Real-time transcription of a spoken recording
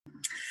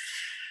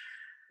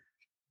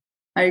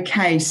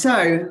Okay,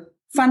 so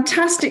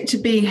fantastic to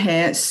be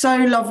here. So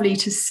lovely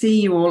to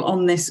see you all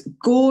on this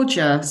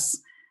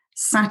gorgeous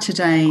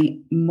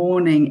Saturday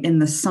morning in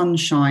the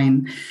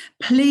sunshine.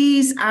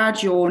 Please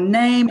add your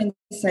name and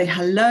say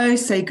hello,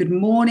 say good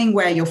morning,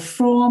 where you're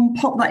from.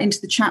 Pop that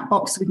into the chat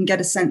box so we can get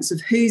a sense of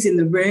who's in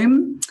the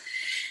room.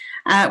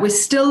 We're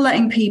still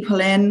letting people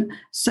in,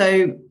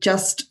 so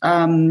just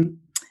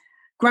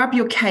grab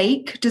your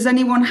cake. Does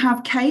anyone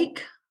have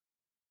cake?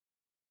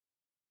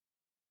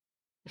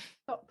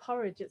 Got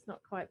porridge, it's not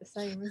quite the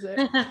same, is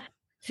it?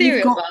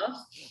 Cereal bars.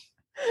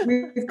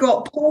 We've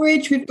got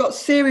porridge, we've got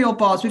cereal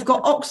bars, we've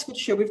got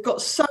Oxfordshire, we've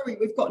got Surrey,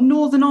 we've got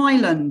Northern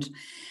Ireland.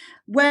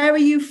 Where are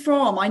you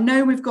from? I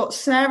know we've got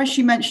Sarah,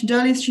 she mentioned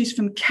earlier, she's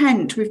from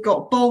Kent. We've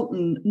got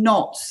Bolton,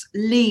 Notts,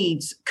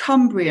 Leeds,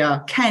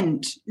 Cumbria,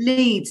 Kent,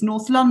 Leeds,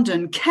 North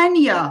London,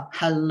 Kenya,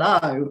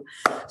 hello,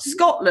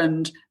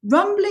 Scotland,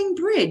 Rumbling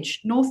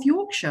Bridge, North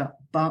Yorkshire,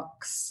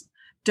 Bucks,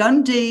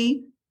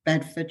 Dundee,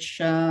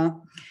 Bedfordshire.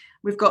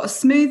 We've got a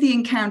smoothie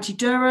in County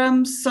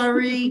Durham,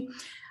 Surrey.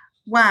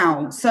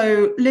 Wow.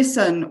 So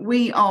listen,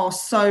 we are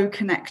so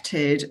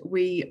connected.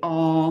 We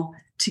are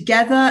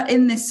together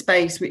in this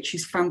space, which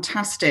is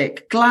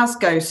fantastic.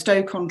 Glasgow,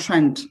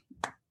 Stoke-on-Trent,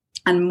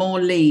 and more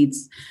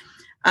Leeds,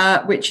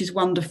 which is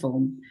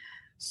wonderful.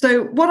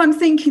 So what I'm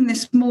thinking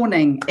this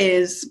morning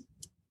is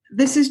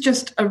this is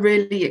just a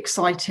really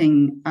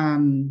exciting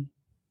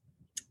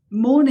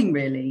morning,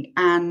 really.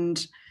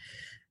 And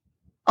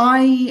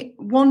I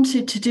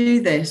wanted to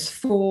do this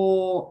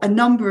for a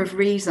number of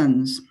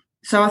reasons.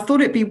 So I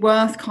thought it'd be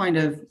worth kind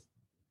of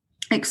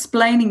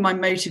explaining my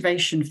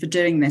motivation for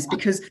doing this,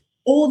 because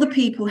all the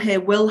people here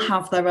will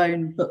have their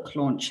own book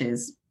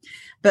launches,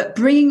 but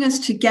bringing us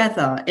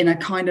together in a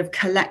kind of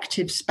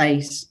collective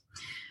space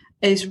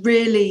is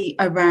really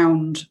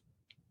around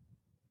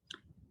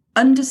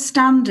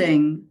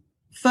understanding,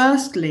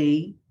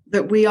 firstly,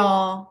 that we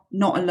are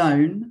not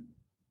alone.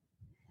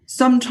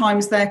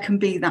 Sometimes there can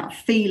be that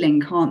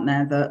feeling, can't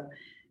there, that,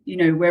 you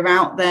know, we're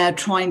out there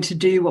trying to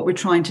do what we're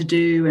trying to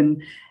do,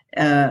 and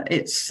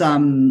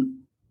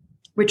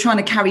we're trying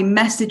to carry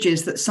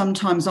messages that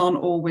sometimes aren't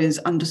always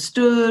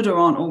understood or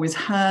aren't always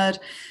heard.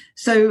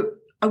 So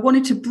I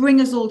wanted to bring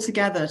us all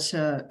together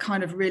to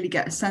kind of really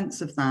get a sense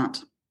of that.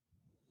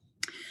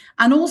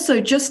 And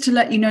also just to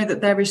let you know that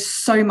there is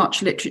so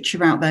much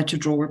literature out there to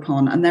draw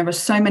upon, and there are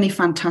so many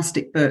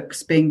fantastic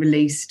books being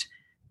released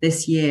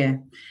this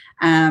year.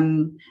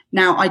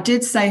 Now, I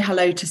did say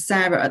hello to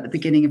Sarah at the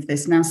beginning of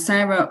this. Now,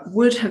 Sarah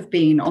would have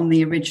been on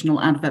the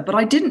original advert, but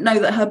I didn't know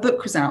that her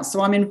book was out.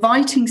 So I'm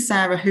inviting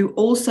Sarah, who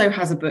also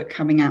has a book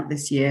coming out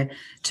this year,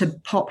 to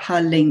pop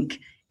her link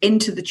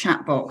into the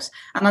chat box.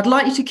 And I'd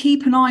like you to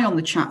keep an eye on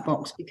the chat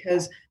box,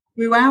 because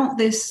throughout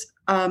this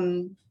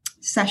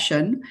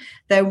session,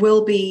 there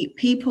will be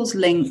people's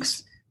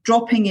links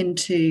dropping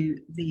into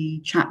the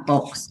chat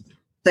box,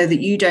 so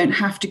that you don't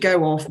have to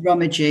go off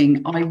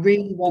rummaging. I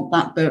really want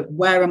that book.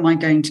 Where am I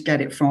going to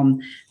get it from?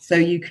 So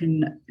you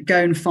can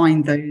go and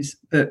find those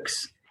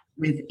books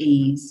with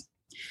ease.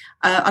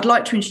 I'd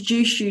like to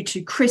introduce you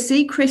to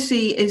Chrissy.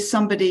 Chrissy is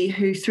somebody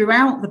who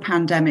throughout the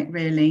pandemic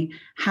really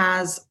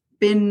has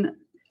been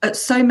at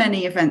so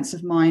many events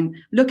of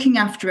mine, looking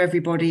after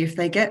everybody. If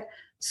they get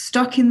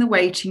stuck in the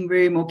waiting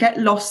room or get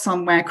lost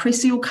somewhere,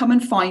 Chrissy will come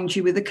and find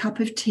you with a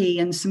cup of tea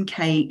and some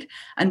cake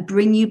and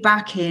bring you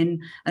back in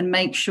and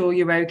make sure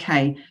you're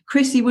okay.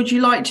 Chrissy, would you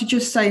like to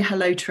just say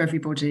hello to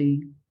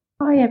everybody?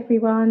 Hi,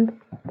 everyone.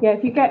 Yeah,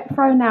 if you get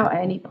thrown out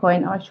at any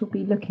point, I shall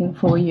be looking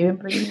for you and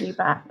bringing you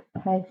back.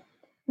 Okay.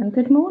 And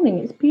good morning.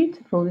 It's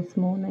beautiful this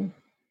morning.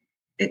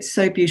 It's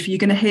so beautiful. You're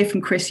going to hear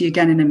from Chrissy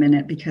again in a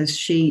minute, because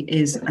she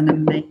is an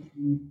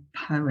amazing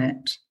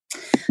poet.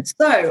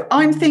 So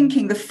I'm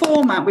thinking the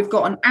format, we've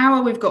got an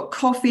hour, we've got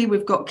coffee,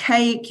 we've got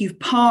cake, you've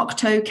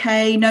parked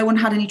okay, no one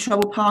had any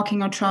trouble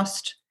parking, I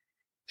trust.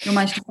 You'll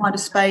manage to find a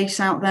space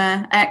out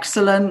there.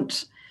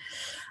 Excellent.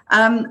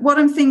 What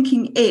I'm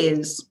thinking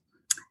is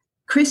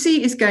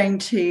Chrissy is going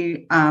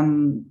to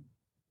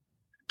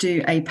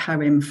do a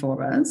poem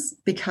for us,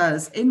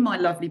 because in my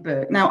lovely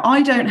book, now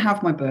I don't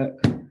have my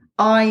book,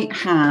 I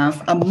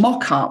have a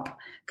mock-up,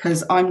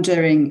 because I'm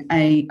doing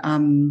a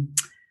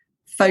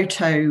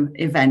photo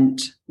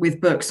event with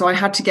books, so I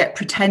had to get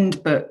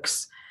pretend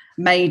books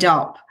made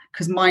up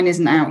because mine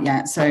isn't out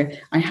yet. So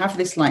I have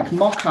this like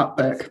mock-up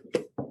book,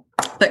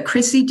 but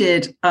Chrissy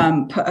did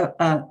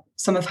put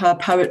some of her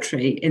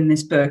poetry in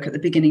this book at the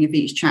beginning of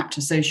each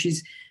chapter, so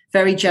she's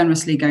very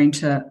generously going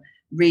to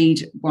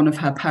read one of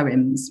her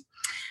poems,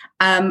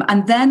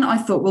 and then I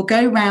thought we'll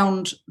go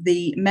round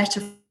the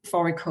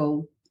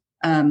metaphorical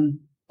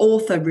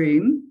author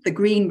room, the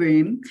green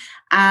room,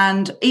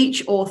 and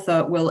each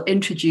author will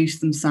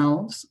introduce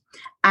themselves,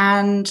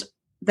 and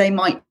they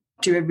might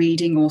do a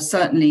reading or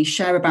certainly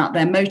share about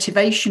their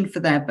motivation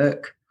for their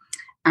book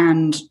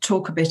and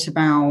talk a bit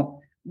about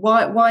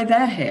why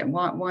they're here,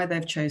 why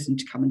they've chosen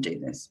to come and do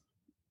this.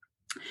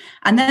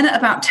 And then at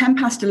about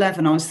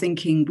 11:10, I was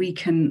thinking we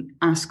can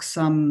ask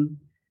some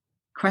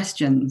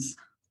questions,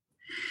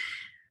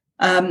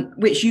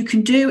 which you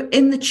can do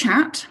in the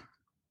chat.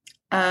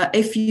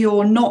 if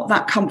you're not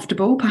that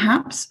comfortable,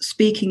 perhaps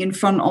speaking in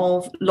front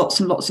of lots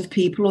and lots of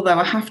people, although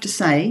I have to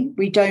say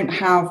we don't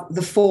have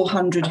the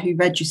 400 who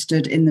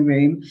registered in the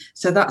room.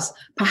 So that's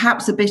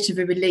perhaps a bit of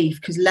a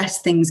relief because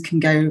less things can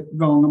go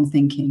wrong, I'm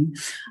thinking.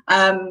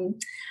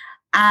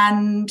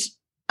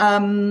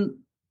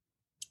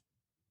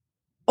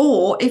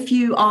 Or if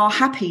you are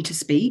happy to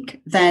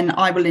speak, then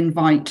I will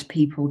invite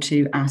people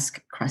to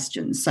ask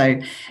questions. So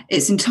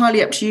it's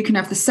entirely up to you. You can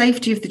have the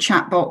safety of the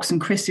chat box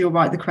and Chrissy will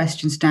write the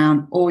questions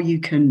down, or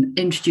you can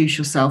introduce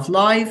yourself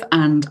live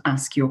and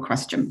ask your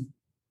question.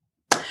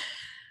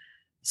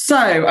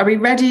 So are we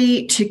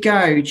ready to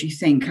go, do you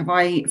think? Have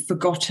I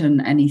forgotten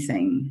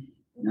anything?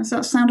 Does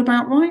that sound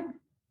about right?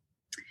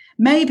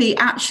 Maybe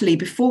actually,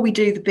 before we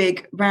do the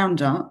big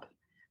roundup,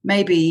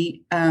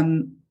 maybe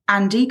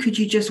Andy, could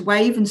you just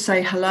wave and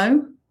say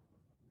hello?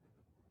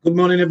 Good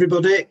morning,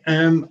 everybody.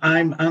 I'm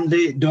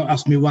Andy. Don't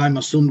ask me why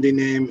my Sunday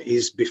name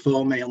is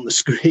before me on the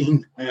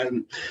screen,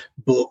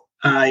 but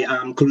I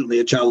am currently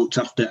a child looked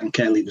after and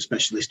care leaver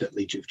specialist at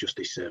Leeds Youth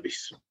Justice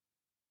Service.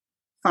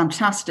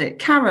 Fantastic.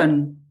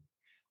 Karen.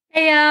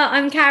 Hey,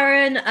 I'm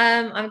Karen.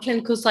 I'm a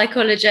clinical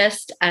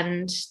psychologist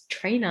and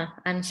trainer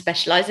and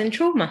specialise in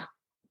trauma.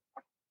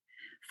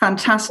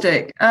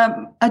 Fantastic.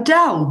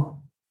 Adele.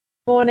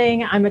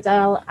 Morning, I'm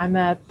Adele. I'm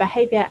a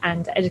behaviour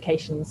and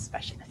education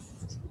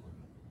specialist.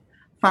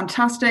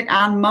 Fantastic.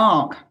 And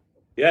Mark.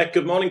 Yeah,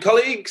 good morning,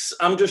 colleagues.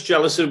 I'm just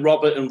jealous of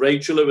Robert and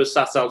Rachel who are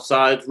sat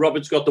outside.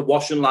 Robert's got the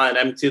washing line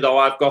empty, though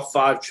I've got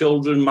 5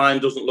 children. Mine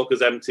doesn't look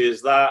as empty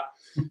as that.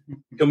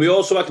 Can we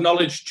also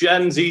acknowledge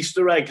Jen's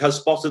Easter egg has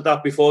spotted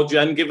that before?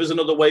 Jen, give us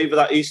another wave of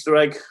that Easter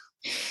egg.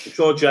 I'm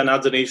sure Jen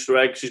had an Easter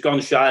egg. She's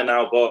gone shy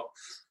now, but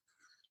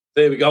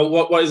there we go.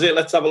 What is it?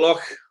 Let's have a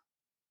look.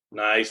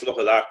 Nice, look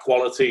at that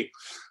quality.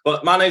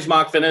 But my name's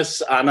Mark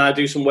Finnis, and I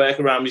do some work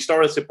around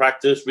restorative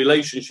practice,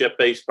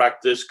 relationship-based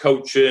practice,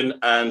 coaching,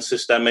 and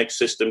systemic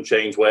system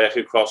change work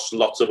across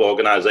lots of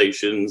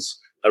organisations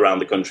around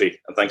the country.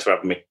 And thanks for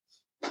having me.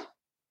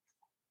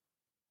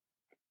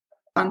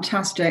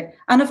 Fantastic.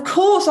 And of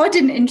course, I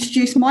didn't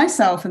introduce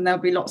myself, and there'll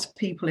be lots of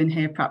people in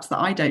here perhaps that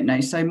I don't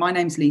know. So my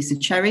name's Lisa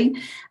Cherry,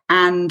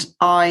 and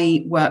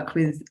I work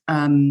with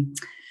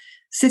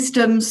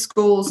systems,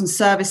 schools and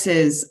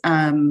services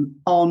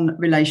on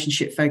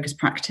relationship-focused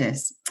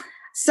practice.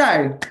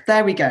 So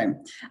there we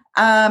go.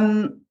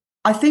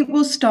 I think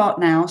we'll start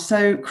now.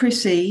 So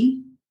Chrissy,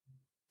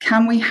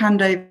 can we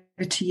hand over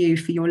to you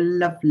for your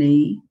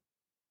lovely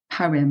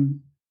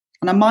poem?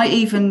 And I might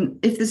even,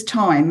 if there's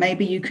time,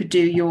 maybe you could do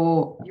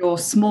your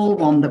small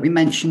one that we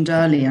mentioned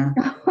earlier,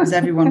 because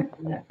everyone...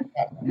 Yeah,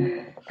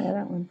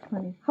 that one's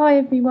funny. Hi,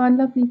 everyone.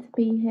 Lovely to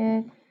be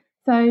here.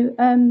 So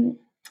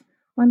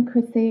I'm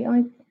Chrissy.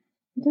 I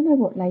don't know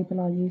what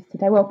label I'll use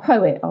today. Well,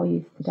 poet I'll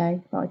use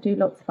today, but I do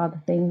lots of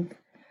other things.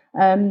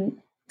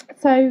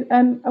 So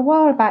a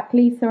while back,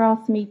 Lisa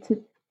asked me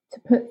to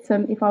put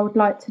some, if I would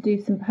like to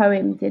do some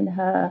poems in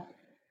her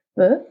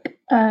book.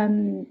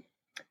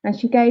 And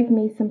she gave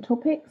me some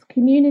topics: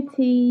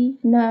 community,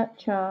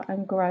 nurture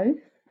and growth.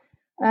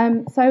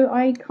 So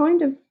I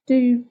kind of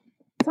do,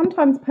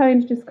 sometimes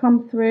poems just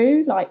come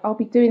through, like I'll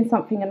be doing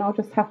something and I'll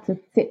just have to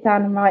sit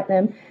down and write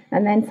them.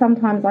 And then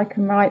sometimes I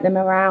can write them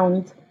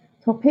around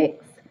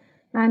topics.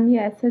 And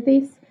yeah,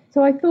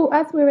 so I thought,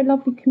 as we're a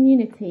lovely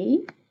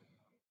community,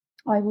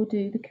 I will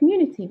do the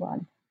community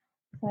one.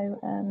 So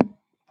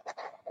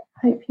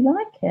hope you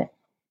like it.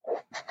 I'm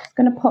just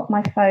going to pop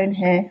my phone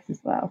here as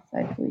well. So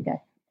here we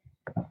go.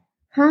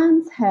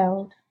 Hands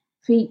held,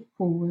 feet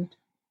forward,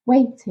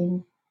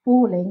 waiting,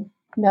 falling,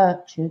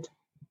 nurtured.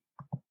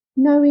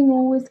 Knowing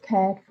all is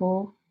cared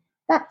for,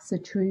 that's a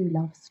true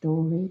love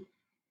story.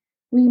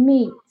 We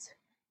meet,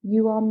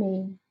 you are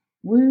me,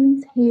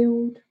 wounds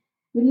healed,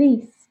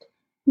 released,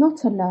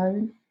 not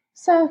alone,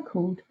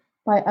 circled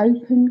by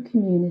open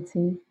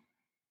community.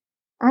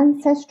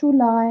 Ancestral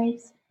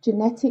lives,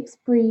 genetics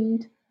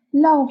breed,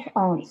 love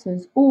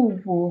answers all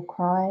war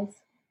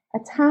cries,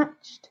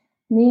 attached,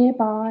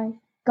 nearby,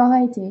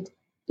 guided,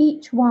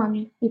 each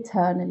one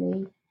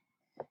eternally.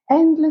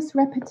 Endless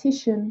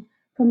repetition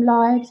from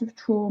lives of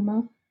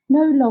trauma,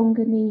 no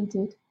longer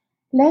needed,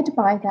 led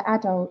by the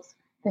adults,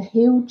 the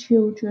healed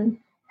children,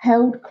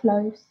 held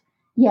close,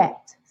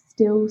 yet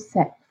still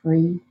set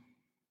free.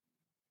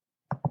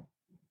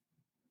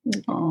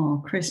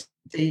 Oh, Chrissy,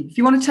 if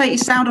you want to take your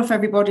sound off,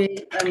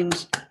 everybody,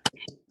 and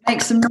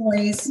make some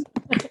noise.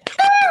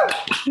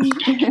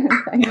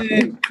 Thank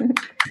you.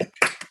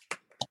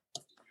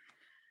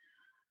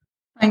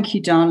 Thank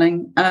you,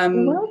 darling.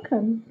 You're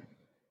welcome.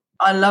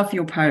 I love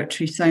your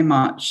poetry so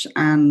much,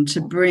 and to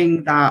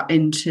bring that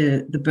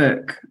into the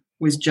book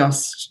was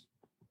just,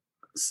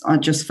 I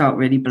just felt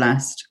really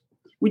blessed.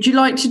 Would you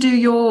like to do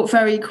your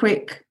very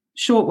quick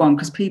short one,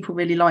 because people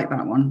really like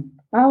that one?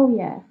 Oh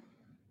yeah.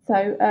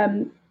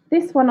 So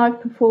this one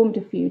I've performed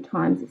a few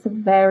times. It's a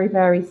very,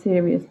 very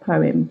serious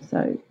poem,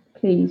 so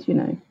please,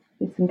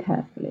 listen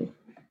carefully.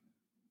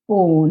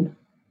 Born.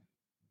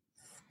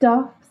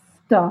 Stuff,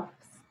 stuff,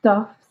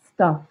 stuff,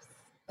 stuff,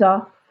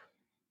 stuff.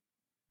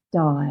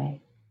 Die.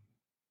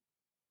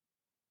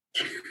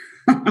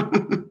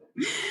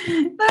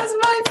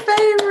 my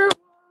favourite.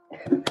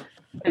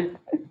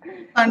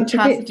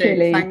 Fantastic.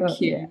 Chilly,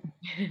 Thank you.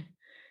 Yeah.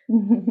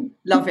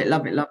 Love it,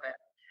 love it, love it.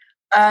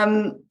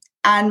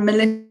 And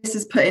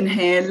Melissa's put in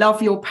here,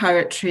 love your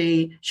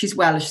poetry. She's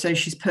Welsh, so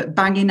she's put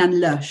banging and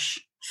lush.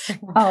 Oh,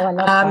 I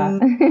love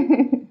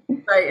that.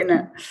 Great, isn't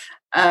it?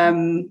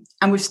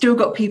 And we've still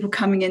got people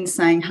coming in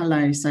saying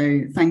hello,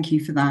 so thank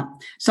you for that.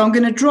 So I'm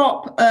going to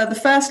drop the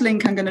first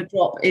link I'm going to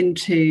drop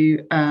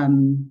into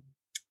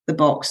the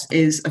box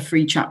is a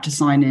free chapter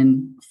sign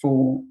in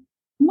for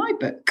my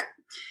book.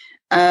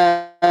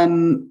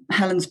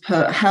 Helen's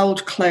put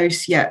held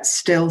close yet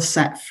still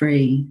set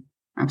free.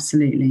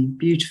 Absolutely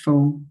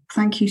beautiful.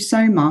 Thank you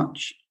so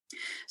much.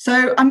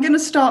 So I'm going to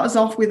start us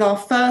off with our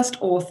first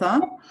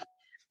author,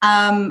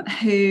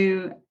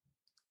 who,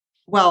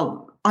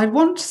 well, I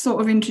want to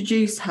sort of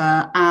introduce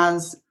her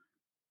as,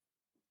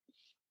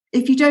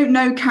 if you don't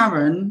know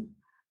Karen,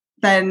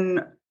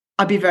 then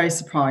I'd be very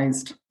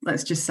surprised.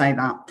 Let's just say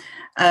that.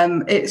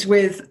 It's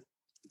with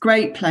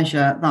great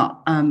pleasure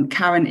that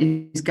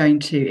Karen is going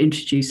to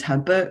introduce her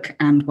book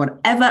and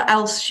whatever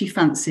else she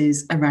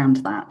fancies around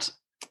that.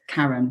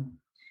 Karen.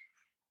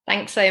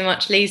 Thanks so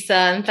much, Lisa.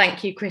 And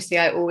thank you, Chrissy.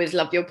 I always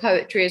love your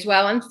poetry as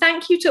well. And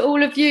thank you to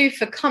all of you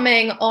for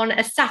coming on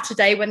a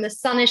Saturday when the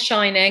sun is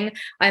shining.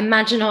 I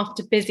imagine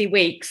after busy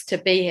weeks to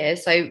be here.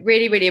 So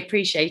really, really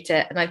appreciate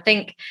it. And I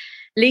think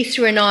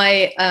Lisa and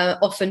I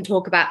often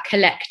talk about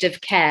collective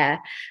care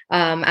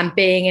and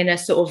being in a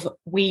sort of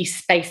we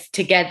space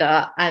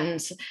together. And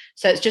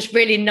so it's just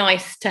really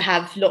nice to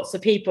have lots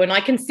of people. And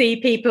I can see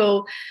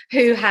people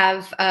who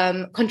have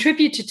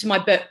contributed to my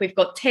book. We've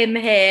got Tim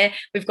here,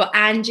 we've got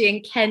Angie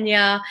in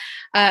Kenya,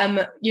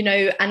 you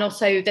know, and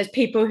also there's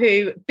people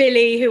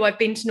Billy, who I've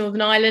been to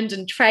Northern Ireland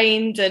and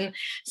trained, and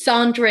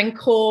Sandra in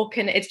Cork.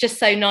 And it's just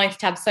so nice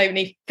to have so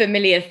many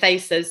familiar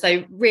faces.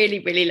 So really,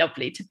 really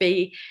lovely to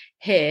be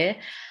here.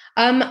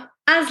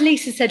 As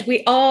Lisa said,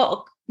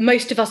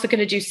 most of us are going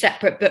to do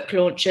separate book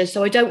launches,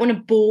 so I don't want to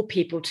bore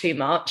people too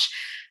much,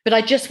 but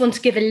I just want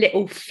to give a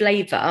little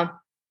flavour.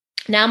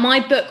 Now,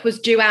 my book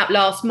was due out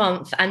last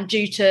month, and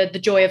due to the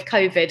joy of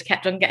COVID,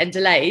 kept on getting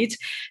delayed.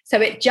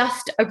 So it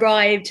just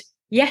arrived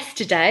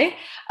yesterday.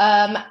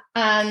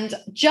 And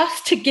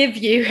just to give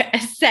you a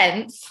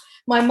sense,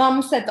 my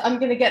mum said that I'm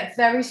going to get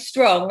very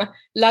strong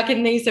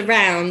lugging these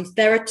around.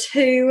 There are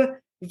 2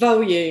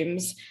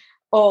 volumes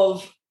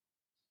of,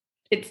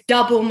 it's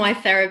double my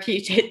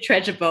therapeutic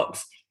treasure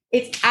box.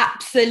 It's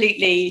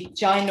absolutely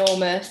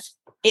ginormous.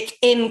 It's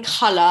in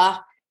colour.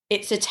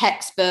 It's a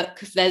textbook.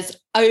 There's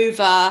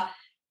over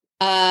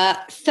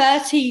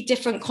 30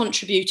 different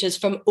contributors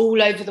from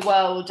all over the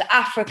world,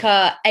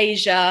 Africa,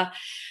 Asia,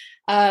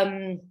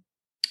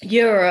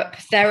 Europe.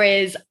 There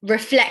is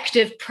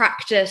reflective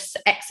practice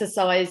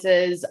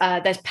exercises,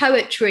 there's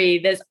poetry,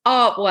 there's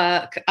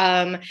artwork,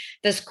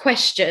 there's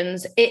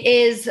questions. It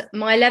is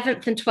my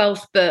 11th and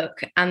 12th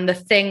book, and the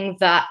thing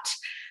that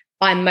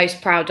I'm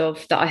most proud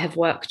of that I have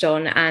worked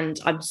on, and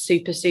I'm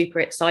super,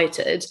 super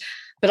excited.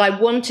 But I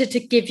wanted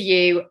to give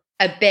you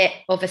a bit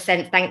of a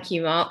sense, thank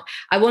you, Mark.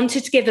 I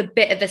wanted to give a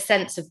bit of a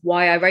sense of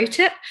why I wrote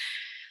it.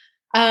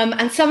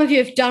 And some of you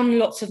have done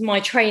lots of my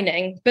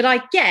training, but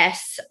I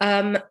guess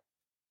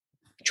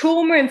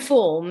Trauma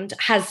Informed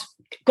has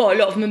got a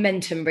lot of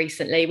momentum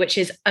recently, which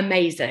is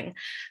amazing,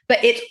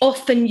 but it's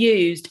often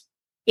used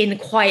in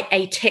quite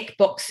a tick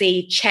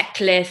boxy,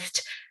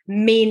 checklist,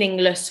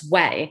 meaningless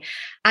way.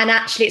 And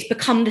actually it's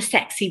become the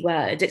sexy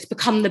word. It's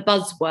become the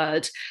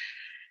buzzword.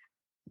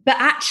 But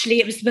actually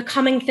it was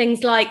becoming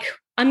things like,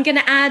 I'm going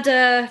to add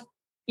a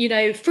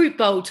fruit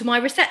bowl to my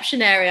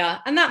reception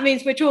area, and that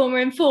means we're trauma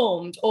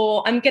informed,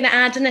 or I'm going to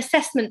add an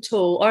assessment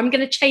tool, or I'm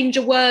going to change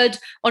a word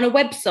on a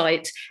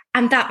website,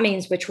 and that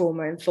means we're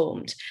trauma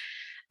informed.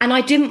 And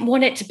I didn't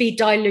want it to be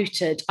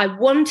diluted. I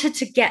wanted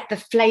to get the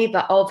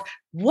flavour of,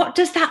 what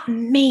does that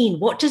mean?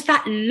 What does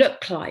that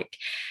look like?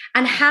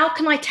 And how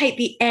can I take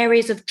the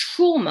areas of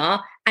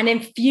trauma and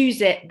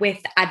infuse it with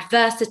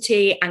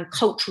adversity and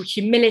cultural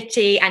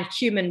humility and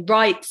human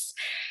rights?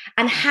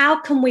 And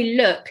how can we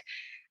look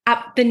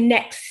at the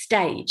next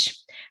stage?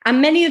 And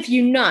many of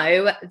you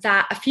know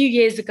that a few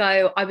years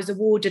ago, I was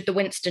awarded the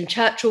Winston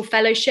Churchill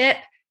Fellowship.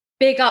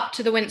 Big up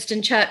to the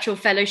Winston Churchill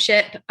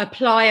Fellowship.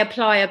 Apply.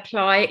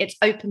 It's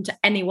open to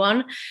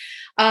anyone.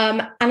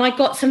 And I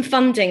got some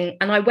funding,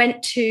 and I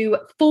went to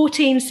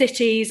 14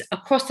 cities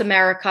across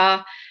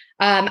America,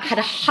 had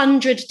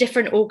 100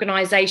 different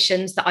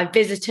organizations that I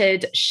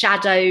visited,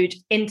 shadowed,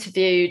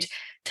 interviewed,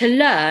 to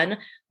learn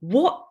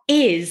what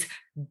is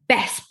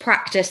best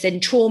practice in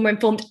trauma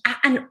informed at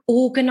an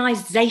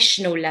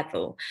organizational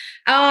level.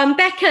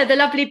 Becca, the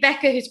lovely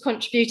Becca who's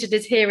contributed,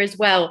 is here as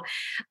well.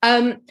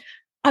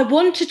 I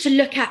wanted to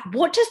look at,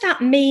 what does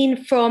that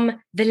mean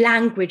from the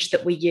language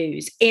that we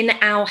use in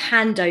our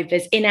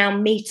handovers, in our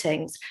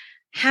meetings?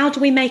 How do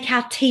we make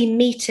our team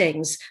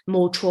meetings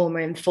more trauma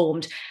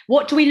informed?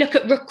 What do we look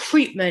at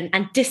recruitment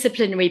and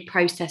disciplinary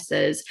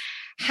processes?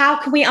 How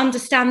can we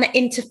understand the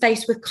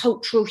interface with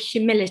cultural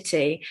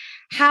humility?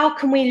 How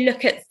can we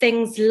look at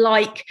things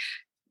like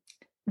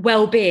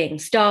well-being,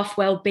 staff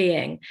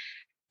well-being?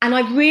 And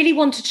I really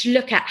wanted to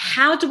look at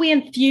how do we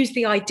infuse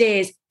the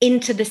ideas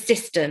into the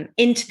system,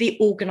 into the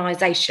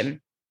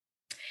organisation.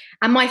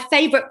 And my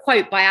favourite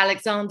quote by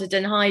Alexander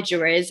Den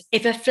Heijer is,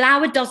 if a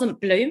flower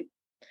doesn't bloom,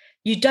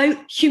 you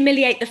don't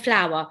humiliate the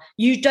flower.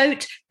 You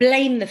don't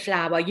blame the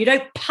flower. You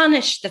don't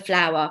punish the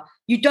flower.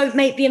 You don't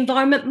make the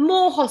environment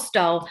more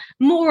hostile,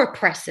 more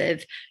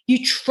oppressive.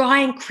 You try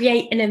and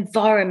create an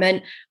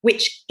environment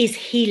which is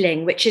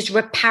healing, which is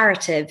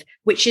reparative,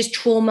 which is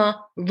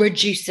trauma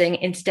reducing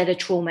instead of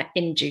trauma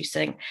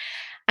inducing.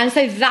 And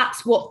so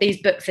that's what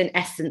these books in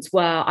essence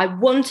were. I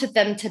wanted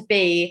them to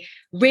be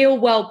real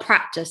world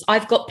practice.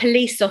 I've got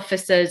police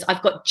officers,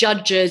 I've got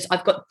judges,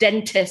 I've got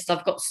dentists,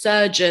 I've got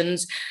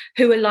surgeons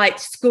who are like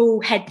school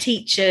head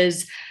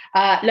teachers,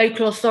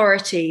 local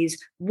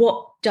authorities.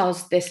 What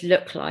does this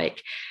look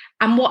like?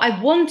 And what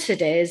I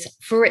wanted is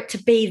for it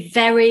to be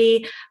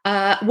very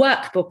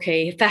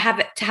workbooky, to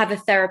have a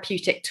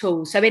therapeutic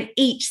tool. So in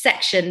each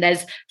section,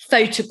 there's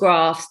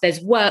photographs,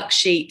 there's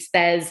worksheets,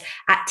 there's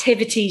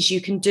activities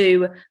you can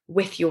do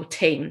with your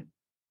team.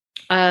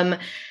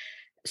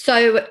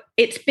 So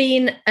it's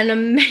been an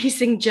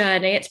amazing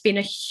journey. It's been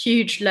a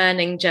huge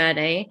learning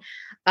journey.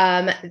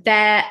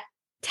 There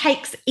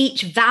takes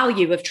each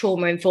value of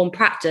trauma-informed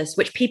practice,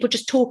 which people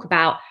just talk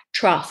about: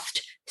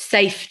 trust,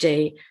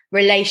 safety,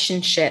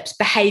 relationships,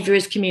 behavior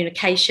as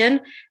communication,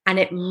 and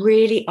it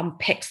really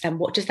unpicks them.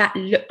 What does that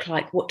look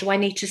like? What do I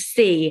need to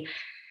see?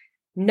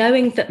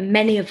 Knowing that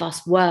many of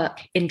us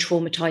work in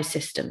traumatized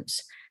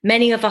systems.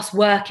 Many of us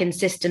work in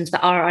systems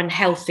that are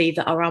unhealthy,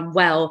 that are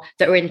unwell,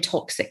 that are in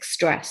toxic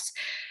stress.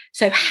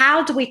 So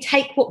how do we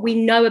take what we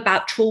know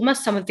about trauma,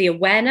 some of the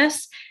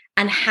awareness,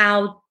 and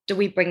how do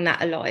we bring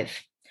that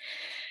alive?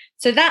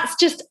 So that's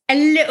just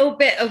a little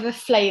bit of a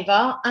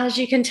flavour. As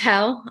you can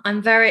tell,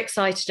 I'm very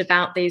excited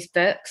about these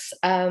books.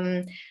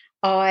 And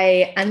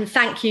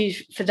thank you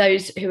for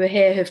those who are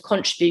here who've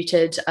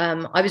contributed.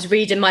 I was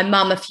reading my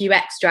mum a few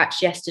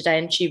extracts yesterday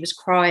and she was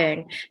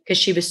crying because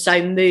she was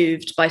so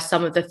moved by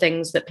some of the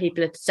things that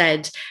people had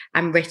said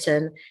and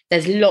written.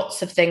 There's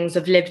lots of things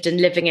of lived and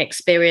living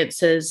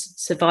experiences,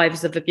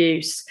 survivors of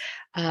abuse.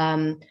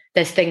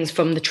 There's things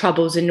from the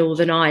Troubles in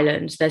Northern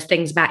Ireland. There's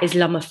things about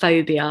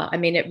Islamophobia. I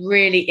mean, it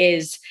really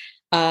is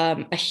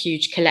a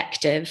huge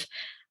collective.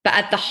 But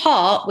at the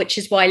heart, which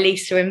is why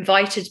Lisa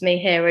invited me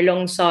here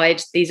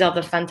alongside these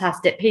other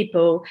fantastic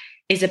people,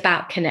 is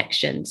about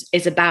connections,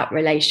 is about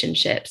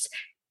relationships,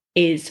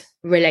 is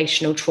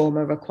relational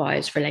trauma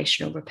requires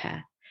relational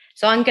repair.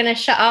 So I'm going to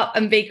shut up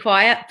and be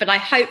quiet, but I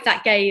hope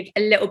that gave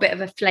a little bit of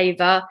a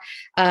flavour.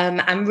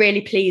 I'm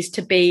really pleased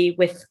to be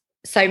with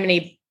so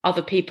many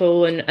other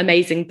people and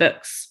amazing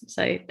books.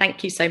 So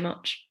thank you so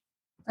much.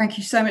 Thank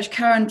you so much,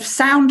 Karen.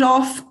 Sound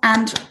off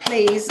and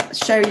please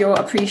show your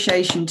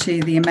appreciation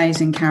to the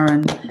amazing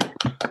Karen.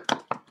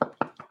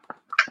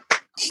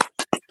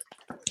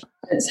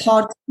 It's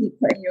hard to keep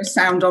putting your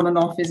sound on and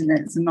off, isn't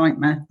it? It's a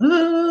nightmare.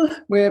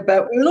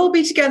 We'll all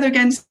be together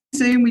again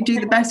soon. We do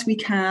the best we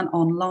can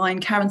online.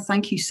 Karen,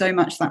 thank you so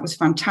much. That was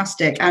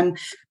fantastic. And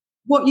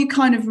what you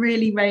kind of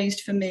really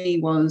raised for me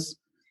was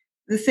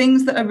the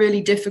things that are really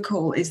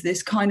difficult is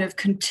this kind of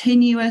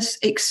continuous,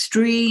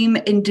 extreme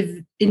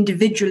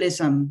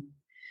individualism,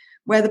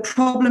 where the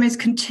problem is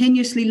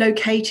continuously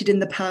located in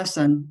the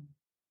person,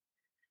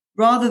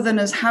 rather than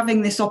us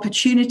having this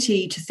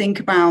opportunity to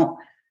think about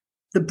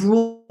the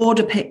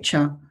broader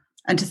picture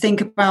and to think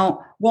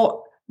about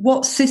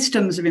what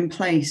systems are in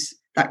place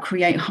that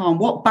create harm,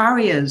 what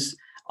barriers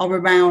are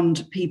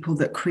around people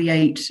that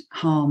create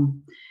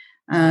harm.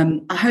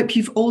 I hope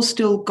you've all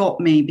still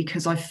got me,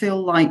 because I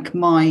feel like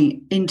my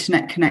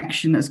internet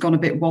connection has gone a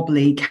bit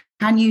wobbly.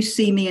 Can you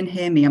see me and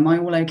hear me? Am I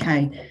all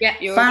okay? Yeah,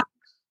 you're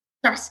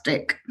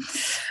fantastic.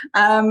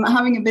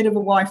 Having a bit of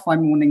a Wi-Fi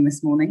morning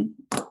this morning.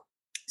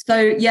 So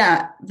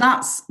yeah,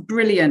 that's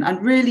brilliant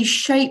and really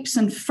shapes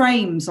and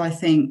frames, I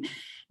think.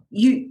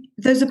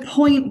 There's a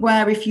point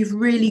where if you've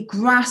really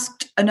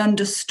grasped and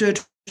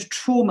understood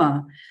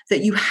trauma,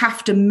 that you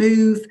have to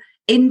move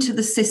into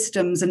the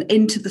systems and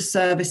into the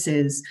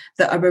services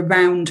that are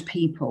around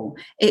people.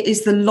 It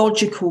is the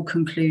logical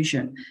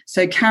conclusion.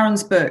 So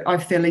Karen's book, I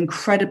feel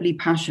incredibly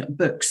passionate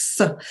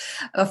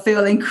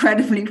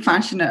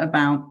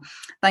about.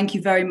 Thank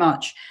you very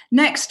much.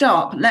 Next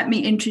up, let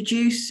me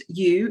introduce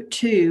you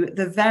to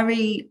the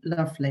very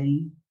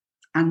lovely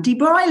Andy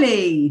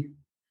Briley.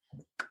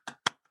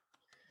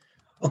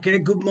 Okay,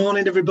 good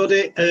morning,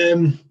 everybody.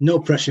 No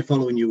pressure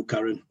following you,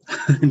 Karen,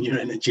 and your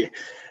energy.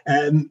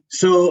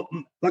 So,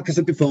 like I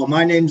said before,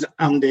 my name's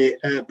Andy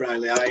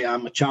Briley. I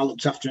am a child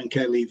looked after and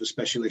care leaver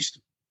specialist,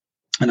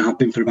 and I have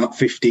been for about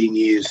 15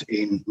 years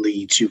in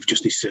Leeds Youth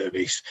Justice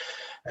Service.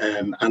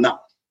 And that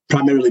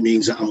primarily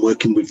means that I'm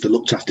working with the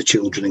looked after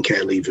children and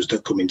care leavers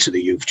that come into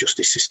the youth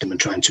justice system and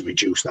trying to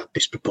reduce that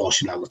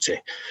disproportionality.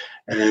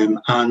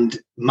 And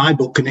my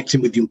book,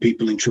 Connecting with Young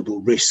People in Trouble,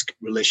 Risk,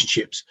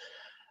 Relationships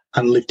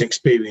and Lived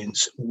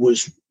Experience,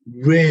 was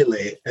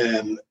really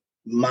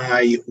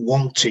my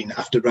wanting,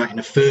 after writing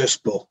a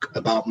first book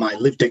about my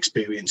lived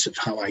experience of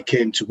how I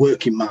came to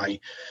work in my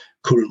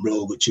current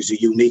role, which is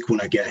a unique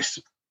one, I guess,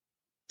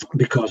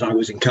 because I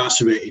was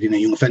incarcerated in a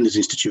young offenders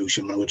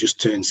institution when I was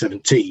just turned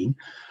 17,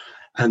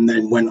 and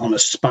then went on a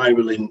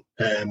spiralling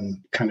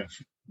kind of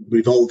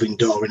revolving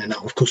door in and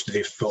out of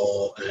custody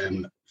for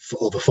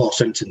over 4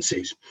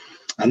 sentences.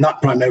 And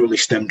that primarily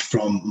stemmed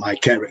from my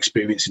care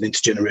experience and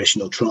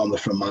intergenerational trauma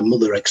from my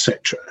mother,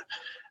 etc.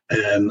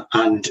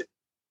 And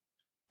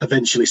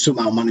eventually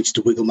somehow managed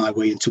to wiggle my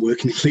way into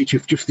working in Leeds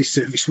Youth Justice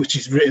Service, which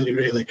is really,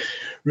 really,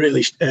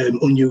 really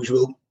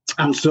unusual.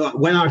 And so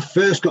when I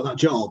first got that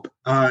job,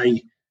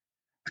 I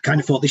kind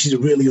of thought this is a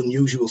really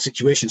unusual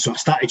situation. So I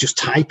started just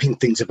typing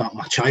things about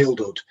my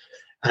childhood,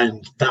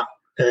 and that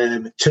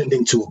turned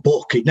into a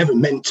book. It never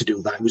meant to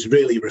do that. It was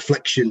really a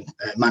reflection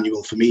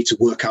manual for me to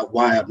work out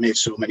why I'd made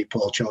so many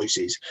poor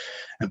choices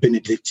and been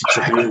addicted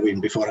to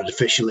heroin before I'd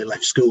officially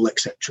left school,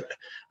 etc.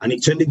 And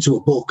it turned into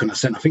a book. And I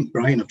sent, I think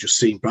Brian, I've just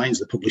seen Brian's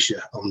the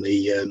publisher on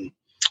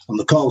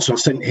the call. So I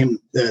sent him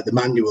the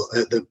manual,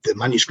 the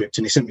manuscript,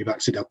 and he sent me back,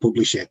 said I'll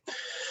publish it.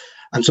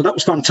 And so that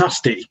was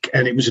fantastic.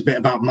 And it was a bit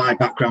about my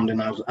background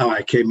and how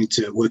I came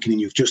into working in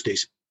youth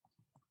justice.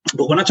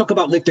 But when I talk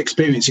about lived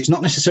experience, it's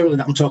not necessarily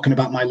that I'm talking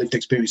about my lived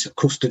experience of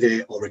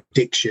custody or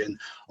addiction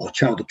or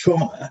childhood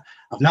trauma.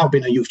 I've now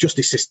been a youth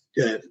justice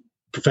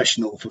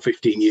professional for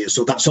 15 years.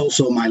 So that's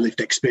also my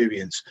lived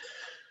experience.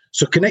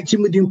 So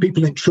connecting with young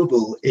people in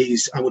trouble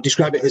is, I would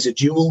describe it as a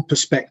dual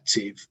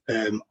perspective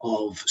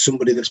of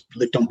somebody that's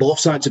lived on both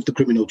sides of the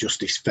criminal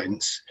justice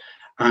fence.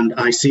 And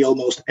I see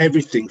almost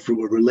everything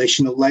through a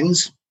relational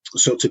lens.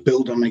 So to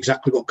build on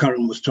exactly what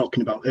Karen was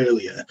talking about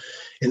earlier,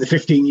 in the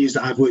 15 years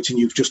that I've worked in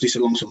youth justice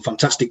along some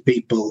fantastic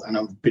people, and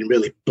I've been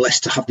really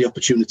blessed to have the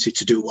opportunity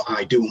to do what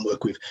I do and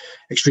work with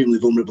extremely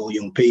vulnerable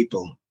young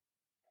people,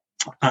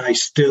 I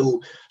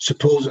still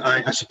suppose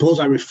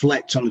I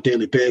reflect on a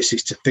daily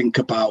basis to think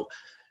about,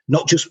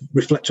 not just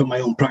reflect on my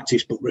own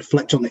practice, but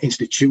reflect on the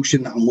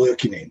institution that I'm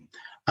working in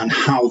and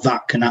how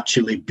that can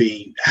actually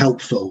be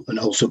helpful and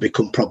also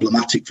become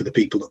problematic for the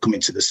people that come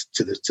into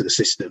the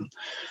system.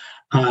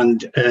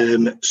 And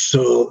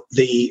so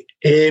the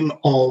aim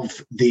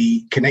of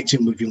the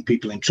Connecting with Young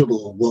People in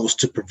Trouble was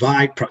to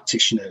provide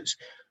practitioners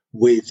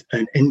with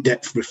an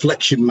in-depth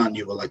reflection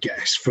manual, I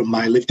guess, from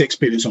my lived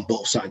experience on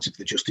both sides of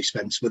the justice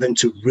fence, for them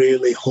to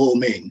really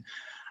home in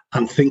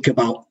and think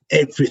about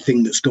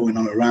everything that's going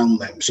on around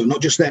them. So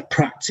not just their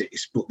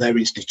practice, but their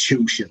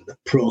institution, the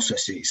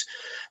processes.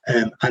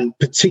 And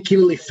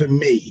particularly for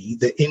me,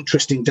 the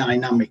interesting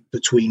dynamic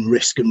between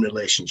risk and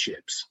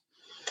relationships.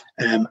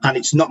 And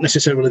it's not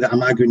necessarily that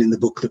I'm arguing in the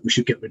book that we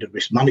should get rid of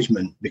risk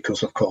management,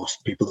 because, of course,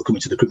 people that come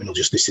into the criminal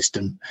justice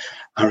system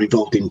are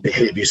involved in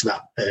behaviours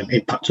that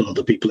impact on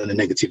other people in a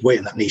negative way,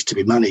 and that needs to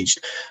be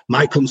managed.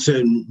 My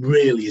concern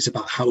really is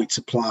about how it's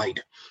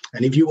applied.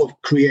 And if you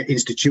create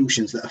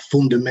institutions that are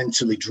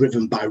fundamentally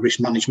driven by risk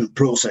management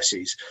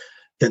processes,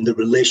 then the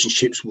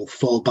relationships will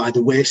fall by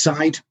the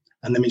wayside,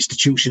 and the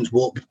institutions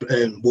won't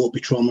be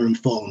trauma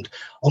informed,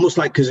 almost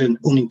like as an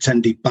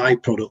unintended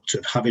byproduct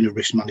of having a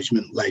risk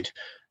management led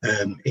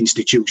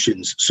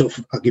institutions. So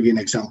I'll give you an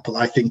example.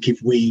 I think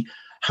if we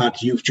had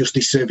youth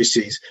justice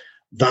services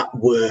that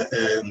were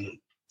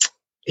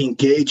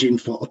engaging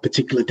for a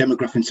particular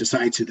demographic in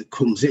society that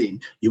comes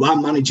in, you are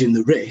managing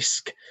the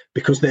risk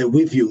because they're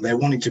with you, they're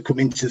wanting to come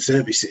into the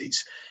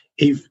services.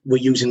 If we're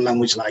using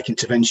language like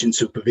intervention,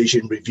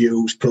 supervision,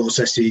 reviews,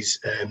 processes,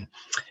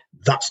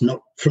 that's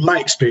not, from my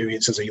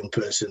experience as a young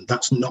person,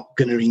 that's not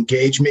going to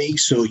engage me.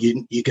 So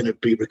you're going to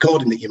be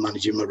recording that you're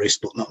managing my risk,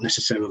 but not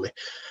necessarily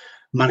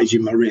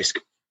managing my risk.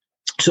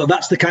 So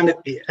that's the kind of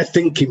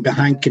thinking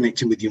behind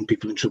Connecting with Young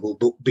People in Trouble.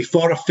 But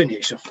before I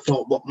finish, I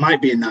thought what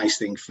might be a nice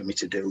thing for me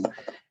to do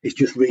is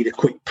just read a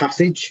quick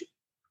passage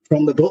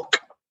from the book.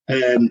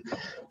 And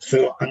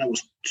I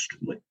was,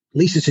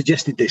 Lisa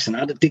suggested this, and I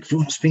had to dig through,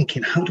 and I was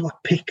thinking, how do I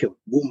pick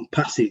one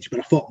passage? But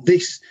I thought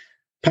this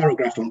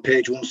paragraph on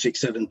page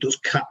 167 does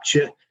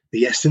capture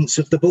the essence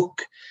of the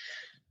book.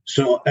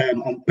 So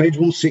on page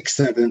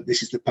 167,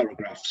 this is the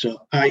paragraph.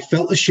 So I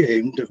felt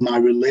ashamed of my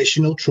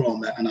relational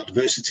trauma and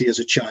adversity as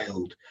a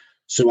child,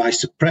 so I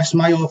suppressed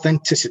my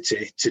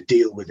authenticity to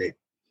deal with it.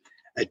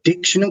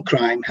 Addiction and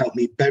crime helped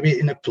me bury it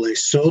in a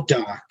place so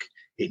dark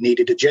it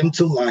needed a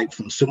gentle light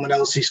from someone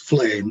else's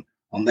flame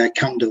on their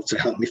candle to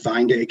help me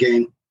find it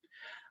again.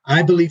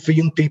 I believe for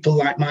young people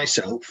like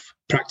myself,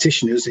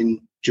 practitioners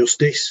in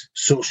justice,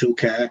 social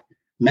care,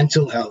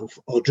 mental health,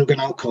 or drug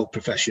and alcohol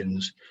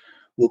professions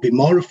will be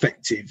more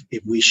effective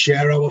if we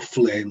share our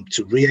flame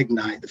to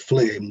reignite the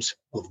flames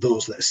of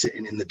those that are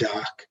sitting in the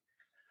dark.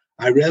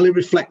 I rarely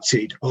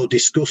reflected or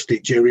discussed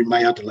it during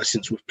my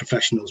adolescence with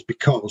professionals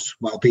because,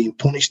 while being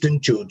punished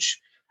and judged,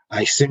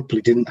 I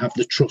simply didn't have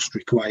the trust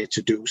required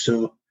to do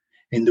so.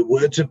 In the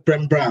words of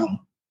Bren Brown,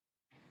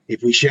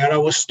 if we share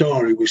our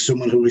story with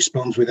someone who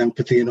responds with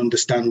empathy and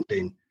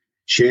understanding,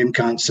 shame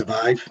can't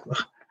survive.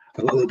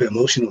 I got a little bit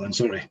emotional then,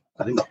 sorry.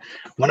 I think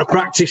when I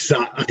practiced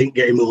that, I didn't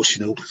get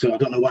emotional. So I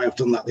don't know why I've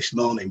done that this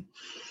morning.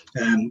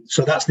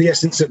 So that's the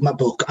essence of my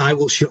book. I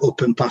will shut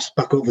up and pass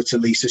back over to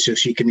Lisa so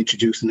she can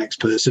introduce the next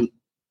person.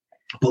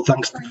 But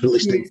thanks for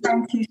listening.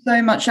 Thank you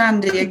so much,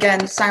 Andy.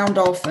 Again, sound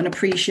off and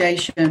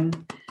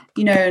appreciation.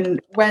 you know,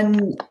 and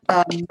when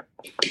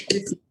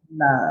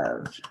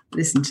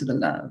listen to the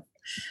love.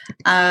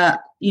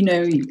 You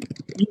know, you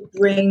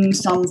bring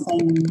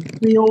something.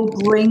 We all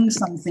bring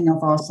something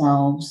of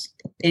ourselves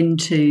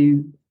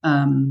into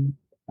our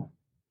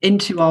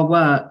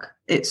work.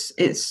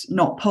 It's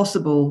not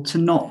possible to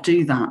not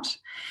do that,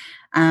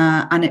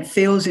 and it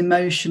feels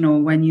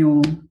emotional when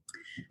you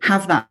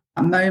have that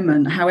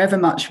moment. However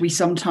much we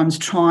sometimes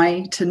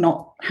try to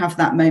not have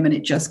that moment,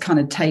 it just kind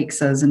of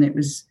takes us. And it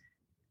was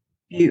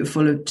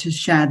beautiful to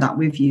share that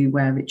with you,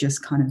 where it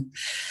just kind of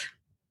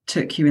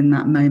took you in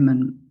that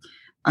moment.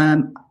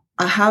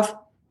 I have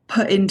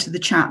put into the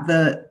chat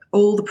that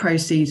all the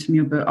proceeds from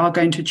your book are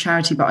going to a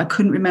charity, but I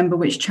couldn't remember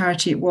which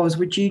charity it was.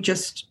 Would you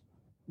just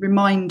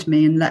remind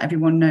me and let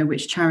everyone know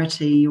which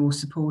charity you're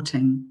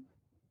supporting?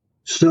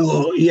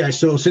 So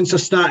since I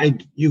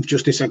started Youth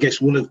Justice, I guess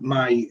one of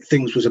my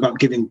things was about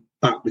giving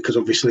back, because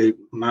obviously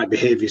my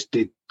behaviours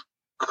did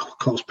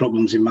cause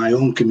problems in my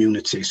own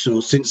community.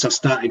 So since I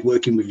started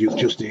working with Youth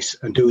Justice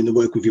and doing the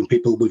work with young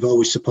people, we've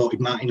always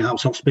supported Martin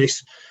House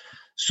Hospice.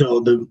 So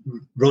the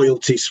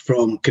royalties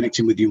from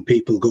connecting with young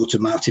people go to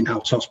Martin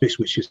House Hospice,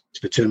 which is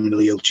for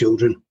terminally ill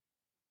children.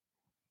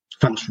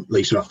 Thanks,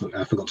 Lisa.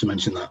 I forgot to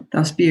mention that.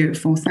 That's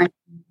beautiful. Thank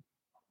you.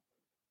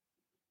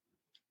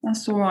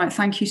 That's all right.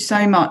 Thank you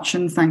so much,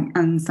 and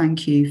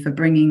thank you for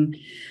bringing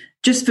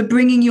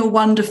your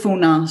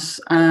wonderfulness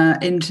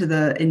into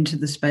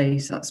the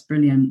space. That's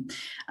brilliant.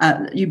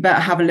 You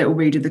better have a little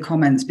read of the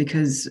comments,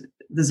 because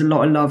there's a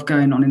lot of love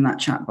going on in that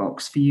chat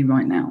box for you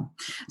right now.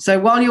 So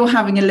while you're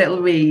having a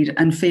little read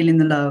and feeling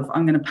the love,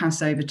 I'm going to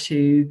pass over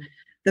to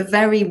the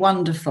very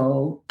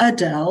wonderful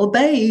Adele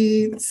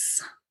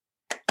Bates.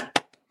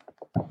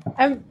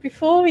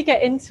 Before we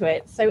get into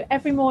it, so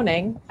every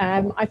morning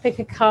I pick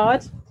a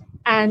card,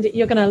 and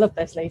you're going to love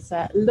this,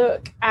 Lisa.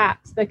 Look at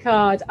the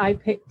card I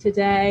picked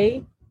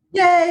today.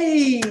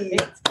 Yay!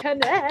 It's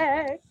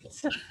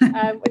Connect,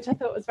 which I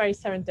thought was very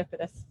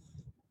serendipitous.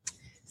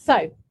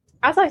 So,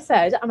 as I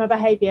said, I'm a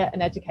behaviour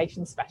and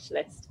education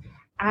specialist.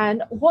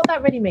 And what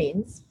that really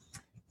means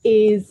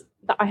is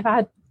that I've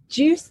had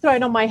juice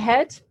thrown on my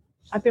head,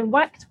 I've been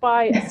whacked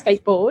by a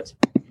skateboard,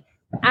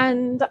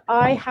 and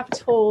I have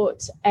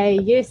taught a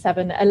year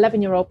 7,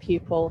 11-year-old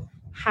pupil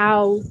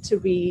how to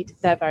read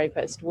their very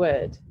first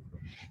word.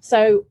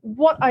 So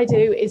what I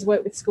do is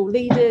work with school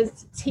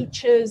leaders,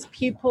 teachers,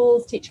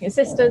 pupils, teaching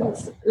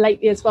assistants,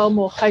 lately as well,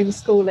 more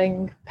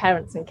homeschooling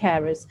parents and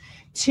carers,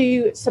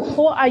 to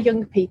support our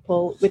young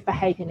people with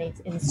behaviour needs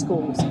in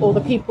schools, or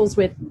the pupils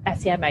with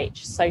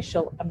SEMH,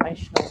 social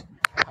emotional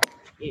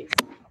issues.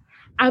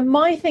 And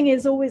my thing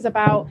is always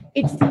about,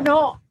 it's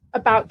not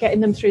about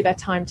getting them through their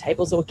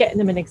timetables or getting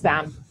them an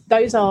exam.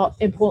 Those are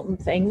important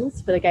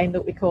things for the game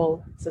that we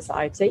call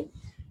society.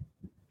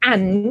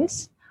 And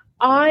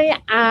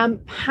I am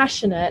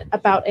passionate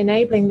about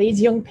enabling these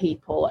young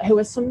people, who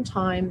are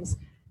sometimes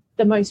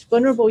the most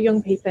vulnerable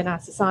young people in our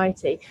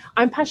society.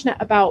 I'm passionate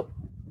about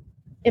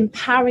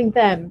empowering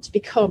them to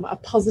become a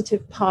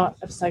positive part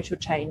of social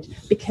change,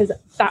 because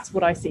that's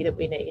what I see that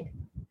we need.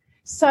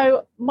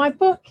 So my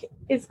book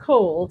is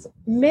called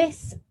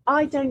Miss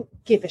I Don't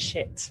Give a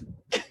Shit.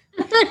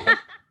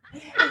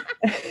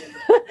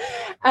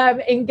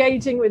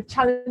 Engaging with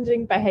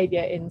challenging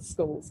behaviour in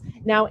schools.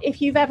 Now,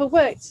 if you've ever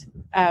worked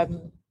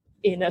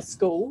in a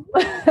school,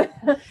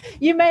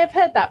 you may have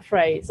heard that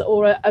phrase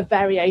or a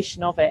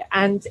variation of it,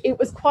 and it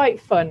was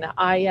quite fun.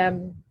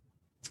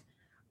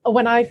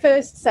 When I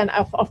first sent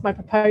off my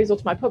proposal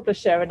to my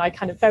publisher, and I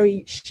kind of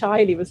very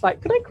shyly was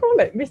like, could I call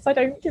it Miss I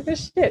Don't Give a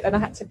Shit? And I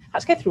had to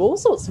go through all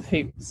sorts of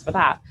hoops for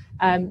that.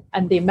 And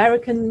the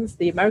American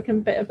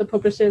bit of the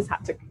publishers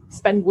had to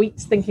spend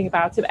weeks thinking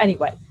about it.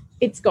 Anyway,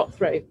 it's got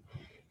through.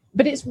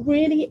 But it's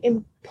really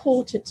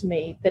important to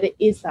me that it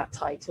is that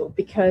title,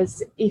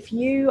 because if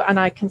you, and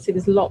I can see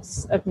there's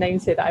lots of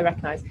names here that I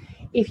recognise,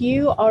 if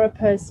you are a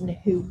person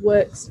who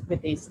works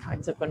with these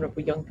kinds of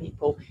vulnerable young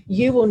people,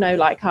 you will know,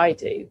 like I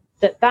do,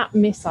 that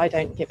Miss I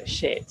Don't Give a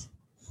Shit,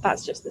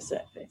 that's just the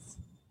surface.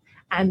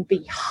 And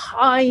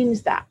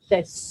behind that,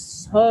 there's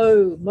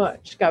so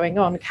much going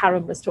on.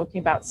 Karen was talking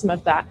about some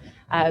of that,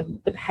 the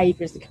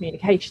behaviours, the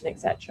communication,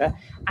 etc.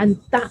 And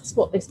that's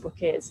what this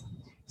book is.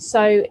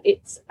 So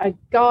it's a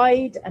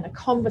guide and a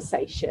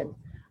conversation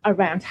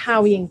around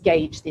how we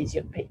engage these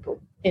young people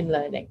in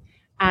learning.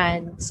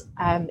 And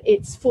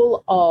it's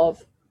full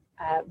of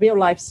real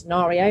life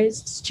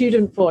scenarios,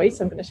 student voice.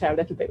 I'm going to share a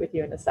little bit with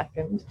you in a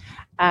second.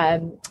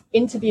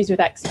 Interviews with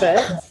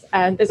experts.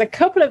 And there's a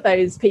couple of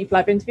those people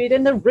I've interviewed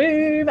in the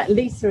room.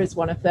 Lisa is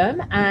one of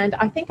them. And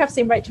I think I've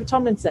seen Rachel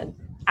Tomlinson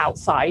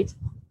outside.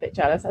 A bit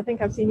jealous. I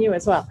think I've seen you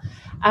as well.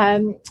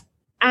 And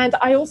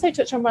I also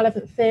touch on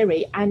relevant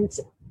theory. And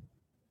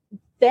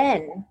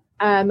then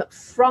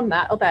from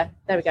that,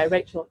 there we go,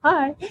 Rachel,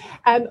 hi.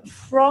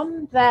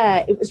 From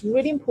there, it was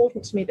really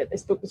important to me that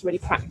this book was really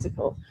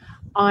practical.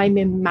 I'm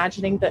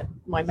imagining that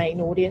my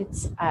main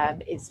audience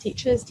is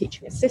teachers,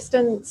 teaching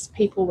assistants,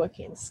 people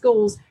working in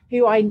schools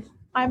who I'm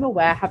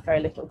aware have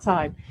very little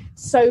time.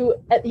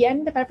 So at the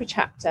end of every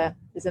chapter,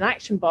 there's an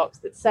action box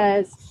that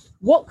says,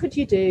 What could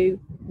you do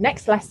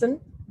next lesson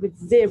with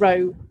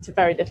zero to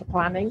very little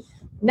planning,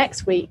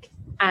 next week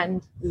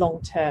and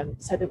long term,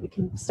 so that we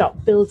can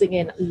start building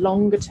in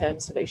longer term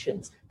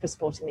solutions for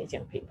supporting these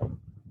young people?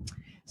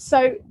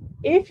 So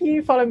if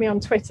you follow me on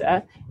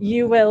Twitter,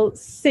 you will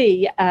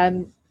see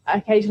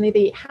occasionally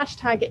the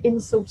hashtag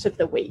insult of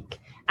the week.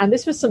 And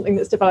this was something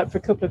that's developed for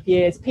a couple of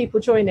years. People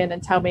join in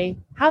and tell me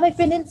how they've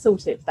been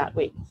insulted that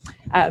week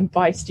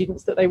by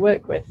students that they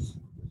work with.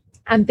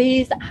 And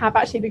these have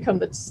actually become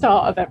the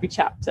start of every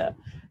chapter.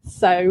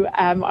 So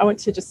I want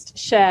to just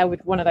share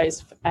with one of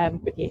those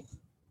with you.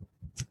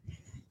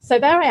 So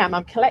there I am,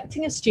 I'm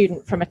collecting a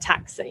student from a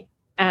taxi.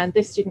 And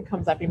this student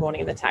comes every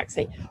morning in the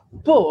taxi.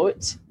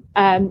 But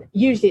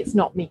usually it's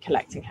not me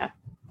collecting her.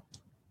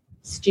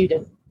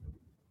 Student: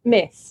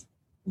 Miss,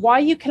 why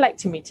are you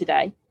collecting me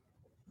today?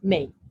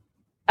 Me.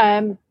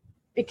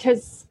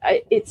 Because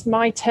it's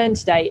my turn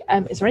today.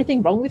 Is there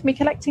anything wrong with me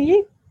collecting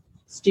you?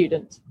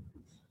 Student: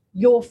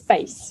 Your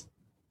face.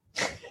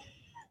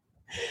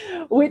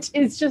 Which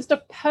is just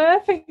a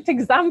perfect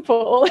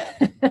example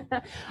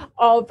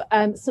of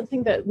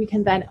something that we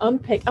can then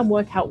unpick and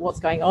work out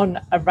what's going on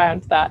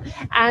around that.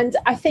 And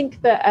I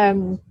think that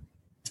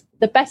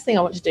the best thing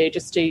I want to do,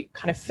 just to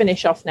kind of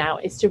finish off now,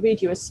 is to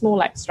read you a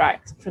small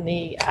extract from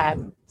the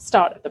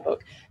start of the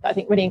book that I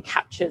think really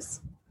captures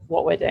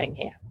what we're doing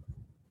here.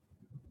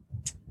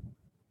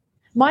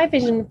 My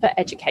vision for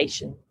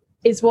education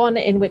is one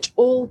in which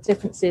all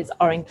differences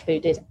are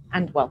included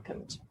and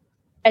welcomed.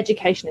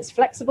 Education is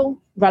flexible,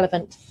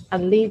 relevant,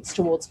 and leads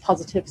towards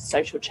positive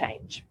social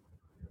change.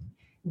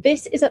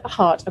 This is at the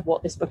heart of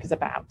what this book is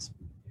about.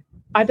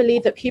 I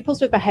believe that pupils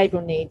with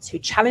behavioural needs who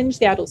challenge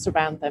the adults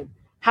around them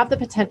have the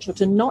potential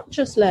to not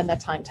just learn their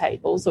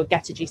timetables or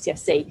get a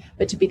GCSE,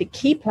 but to be the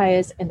key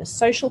players in the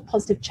social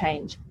positive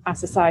change our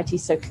society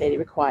so clearly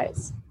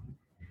requires.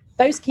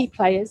 Those key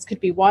players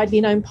could be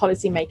widely known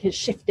policymakers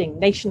shifting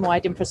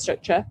nationwide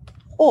infrastructure,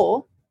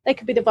 or they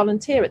could be the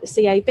volunteer at the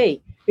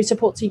CAB who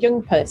supports a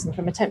young person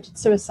from attempted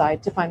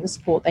suicide to find the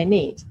support they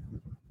need.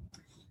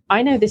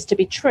 I know this to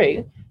be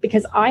true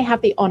because I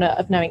have the honour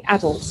of knowing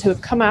adults who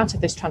have come out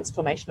of this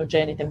transformational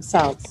journey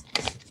themselves,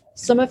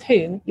 some of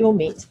whom you will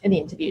meet in the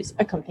interviews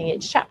accompanying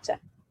each chapter.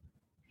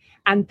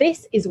 And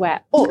this is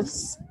where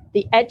us,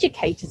 the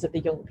educators of the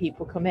young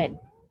people, come in.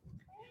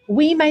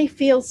 We may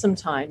feel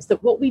sometimes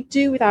that what we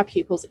do with our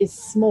pupils is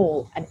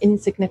small and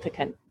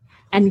insignificant,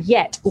 and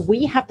yet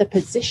we have the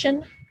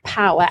position,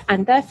 power,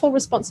 and therefore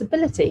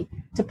responsibility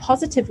to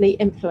positively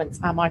influence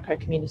our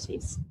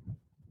micro-communities.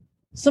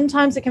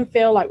 Sometimes it can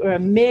feel like we're a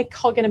mere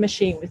cog in a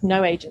machine with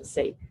no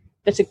agency,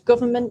 that a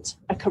government,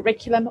 a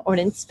curriculum, or an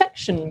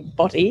inspection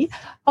body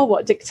are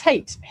what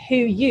dictate who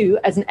you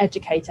as an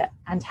educator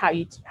and how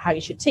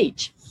you should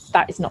teach.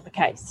 That is not the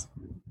case.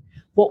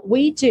 What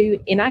we do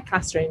in our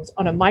classrooms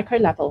on a micro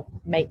level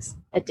makes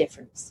a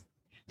difference.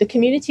 The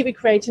community we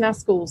create in our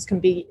schools can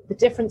be the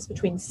difference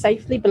between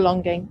safely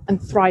belonging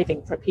and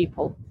thriving for a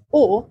pupil,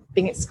 or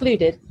being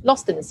excluded,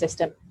 lost in the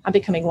system, and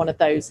becoming one of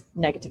those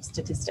negative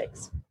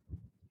statistics.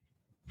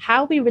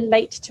 How we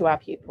relate to our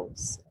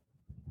pupils,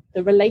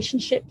 the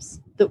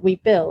relationships that we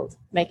build,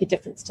 make a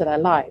difference to their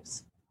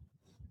lives.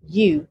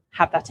 You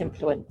have that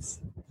influence.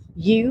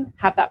 You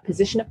have that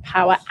position of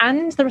power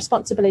and the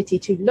responsibility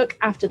to look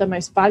after the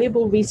most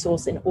valuable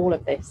resource in all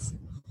of this,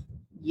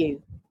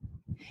 you.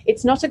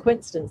 It's not a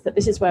coincidence that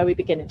this is where we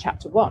begin in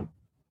chapter 1.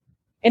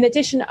 In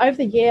addition, over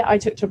the year I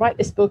took to write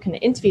this book and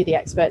interview the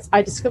experts,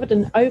 I discovered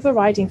an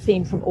overriding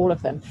theme from all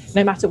of them,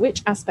 no matter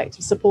which aspect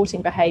of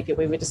supporting behaviour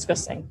we were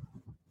discussing: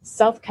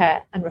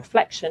 self-care and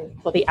reflection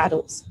for the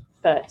adults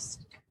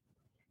first.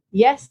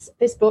 Yes,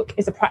 this book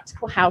is a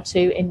practical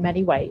how-to in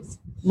many ways.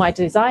 My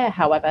desire,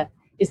 however,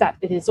 is that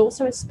it is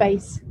also a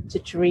space to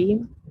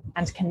dream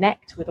and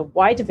connect with a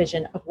wider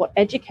vision of what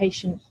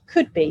education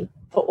could be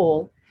for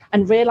all,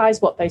 and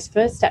realise what those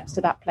first steps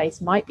to that place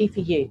might be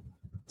for you.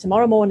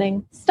 Tomorrow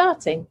morning,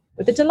 starting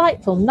with a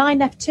delightful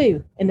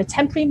 9F2 in the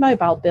temporary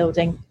mobile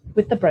building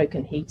with the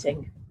broken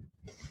heating.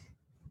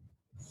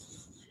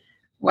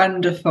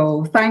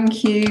 Wonderful.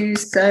 Thank you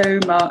so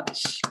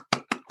much.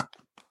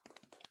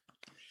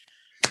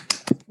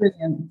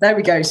 Brilliant. There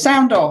we go.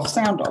 Sound off.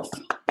 Sound off.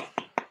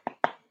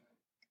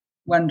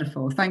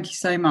 Wonderful. Thank you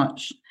so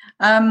much.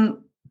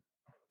 One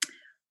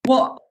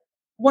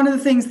of the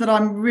things that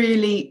I'm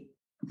really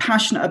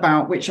passionate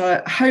about, which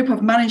I hope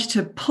I've managed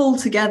to pull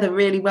together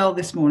really well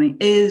this morning,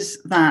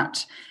 is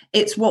that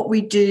it's what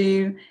we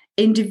do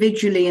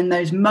individually in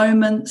those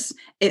moments.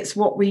 It's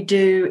what we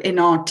do in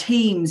our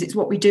teams. It's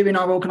what we do in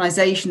our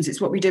organizations.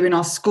 It's what we do in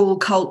our school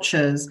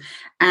cultures.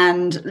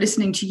 And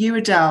listening to you,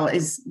 Adele,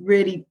 is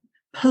really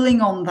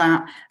pulling on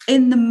that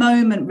in the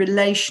moment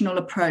relational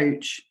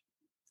approach.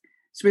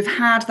 So we've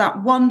had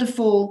that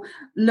wonderful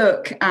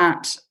look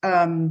at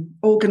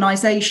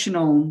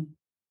organizational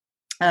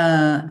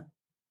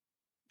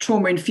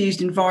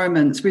trauma-infused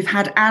environments. We've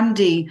had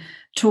Andy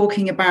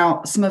talking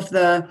about some of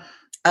the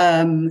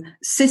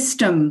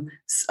system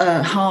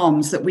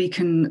harms that we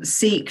can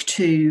seek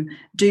to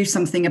do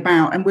something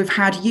about. And we've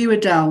had you,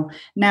 Adele,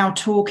 now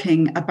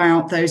talking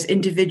about those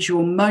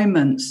individual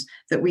moments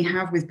that we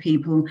have with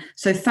people.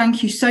 So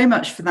thank you so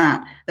much for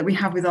that we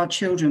have with our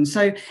children.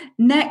 So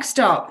next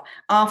up,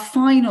 our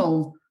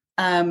final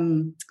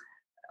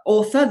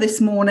author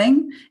this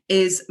morning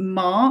is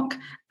Mark,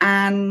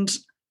 and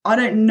I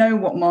don't know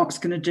what Mark's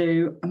going to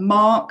do.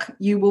 Mark,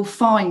 you will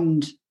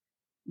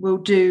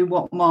do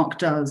what Mark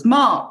does.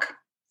 Mark,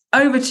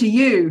 over to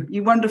you,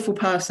 you wonderful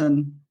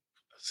person.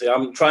 See,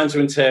 I'm trying to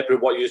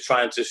interpret what you're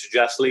trying to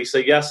suggest,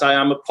 Lisa. Yes, I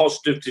am a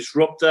positive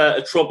disruptor,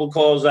 a trouble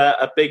causer,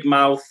 a big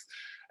mouth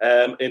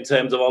in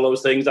terms of all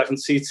those things. I can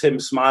see Tim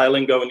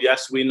smiling, going,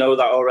 yes, we know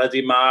that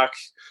already, Mark,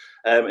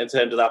 in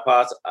terms of that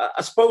part.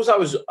 I suppose I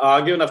was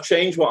arguing, I've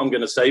changed what I'm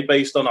going to say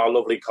based on our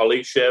lovely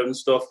colleagues sharing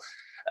stuff.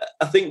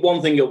 I think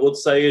one thing I would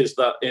say is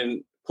that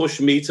in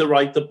pushed me to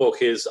write the book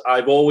is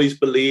I've always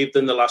believed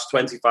in the last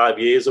 25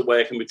 years of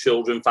working with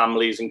children,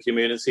 families and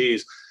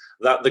communities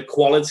that the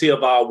quality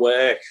of our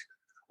work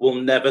will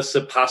never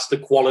surpass the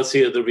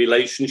quality of the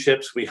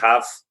relationships we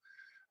have.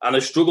 And I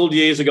struggled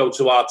years ago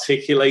to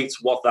articulate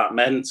what that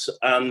meant.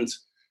 And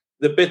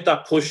the bit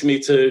that pushed me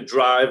to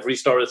drive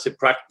restorative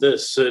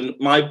practice, and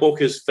my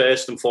book is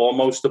first and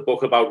foremost a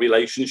book about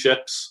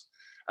relationships.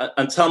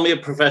 And tell me a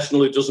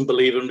professional who doesn't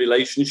believe in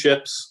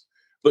relationships,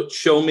 but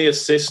show me a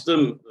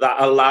system that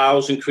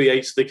allows and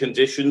creates the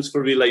conditions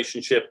for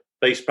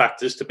relationship-based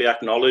practice to be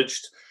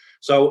acknowledged.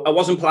 So I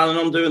wasn't planning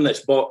on doing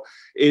this, but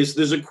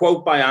there's a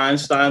quote by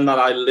Einstein that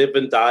I live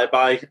and die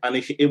by, and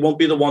it won't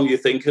be the one you're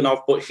thinking of,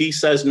 but he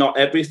says, not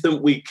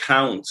everything we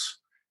count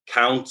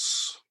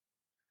counts,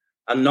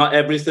 and not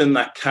everything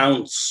that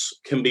counts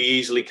can be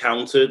easily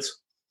counted.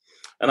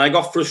 And I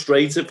got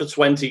frustrated for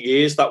 20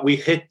 years that we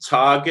hit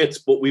targets,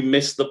 but we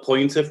miss the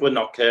point if we're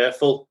not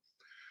careful.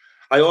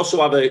 I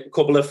also have a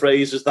couple of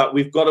phrases that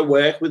we've got to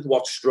work with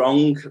what's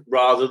strong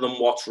rather than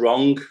what's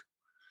wrong.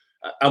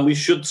 And we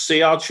should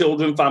see our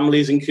children,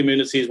 families and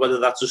communities, whether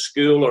that's a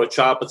school or a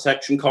child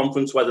protection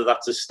conference, whether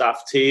that's a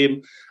staff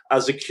team,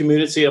 as a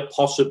community of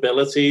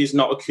possibilities,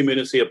 not a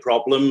community of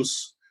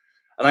problems.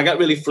 And I get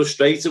really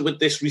frustrated with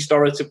this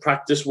restorative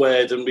practice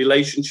word and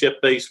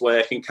relationship-based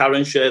work. And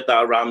Karen shared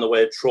that around the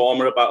word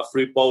trauma, about a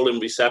fruit bowl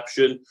and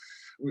reception.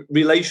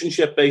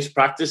 Relationship-based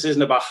practice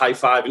isn't about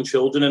high-fiving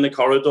children in a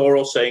corridor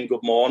or saying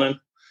good morning.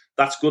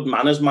 That's good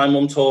manners, my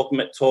mum taught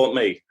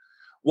me.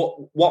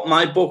 What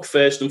my book,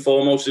 first and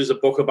foremost, is a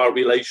book about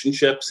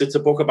relationships. It's a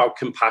book about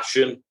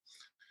compassion.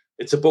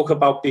 It's a book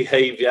about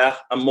behaviour.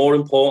 And more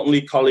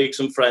importantly, colleagues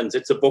and friends,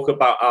 it's a book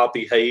about our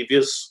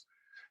behaviours.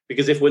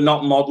 Because if we're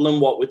not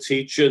modelling what we're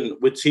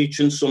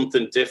teaching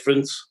something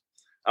different.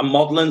 And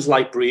modelling's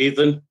like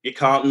breathing. You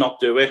can't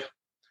not do it.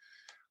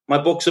 My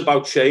book's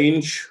about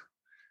change.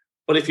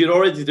 But if you're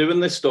already doing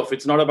this stuff,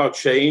 it's not about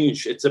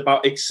change. It's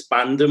about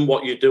expanding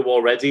what you do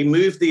already.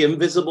 Move the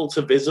invisible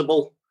to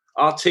visible.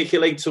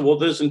 Articulate to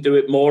others and do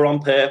it more on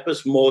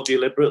purpose, more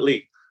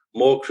deliberately,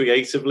 more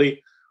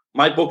creatively.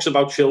 My book's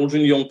about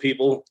children, young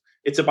people.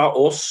 It's about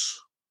us.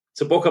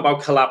 It's a book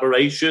about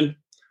collaboration.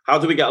 How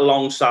do we get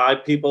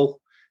alongside people?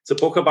 It's a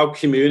book about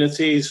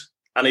communities.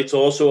 And it's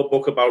also a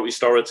book about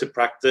restorative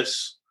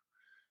practice.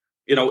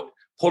 You know,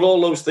 put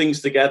all those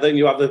things together and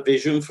you have a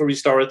vision for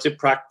restorative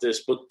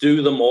practice, but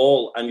do them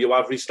all and you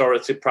have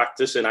restorative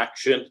practice in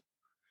action.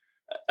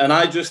 And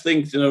I just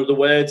think, you know, the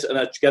words, and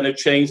I'm going to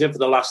change it for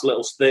the last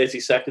little 30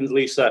 seconds,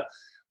 Lisa,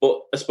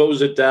 but I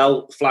suppose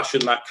Adele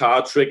flashing that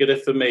card triggered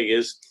it for me.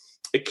 Is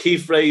a key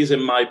phrase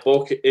in my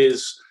book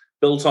is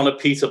built on a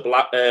Peter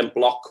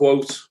Block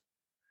quote,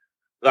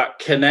 that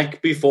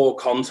connect before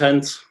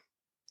content.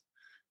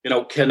 You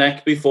know,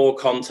 connect before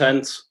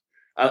content.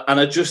 And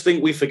I just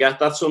think we forget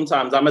that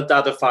sometimes. I'm a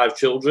dad of 5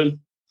 children,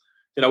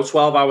 you know,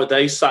 12-hour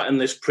days sat in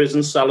this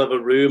prison cell of a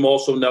room,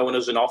 also known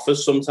as an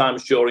office,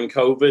 sometimes during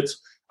COVID.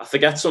 I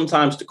forget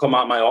sometimes to come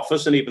out of my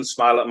office and even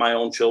smile at my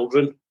own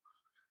children.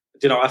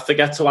 You know, I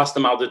forget to ask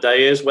them how the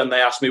day is when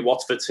they ask me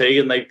what's for tea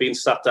and they've been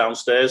sat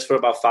downstairs for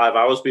about 5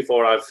 hours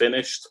before I've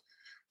finished.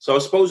 So I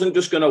suppose I'm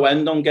just going to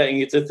end on getting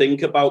you to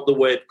think about the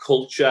word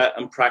culture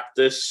and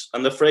practice.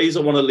 And the phrase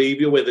I want to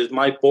leave you with is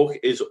my book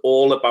is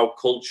all about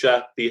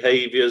culture,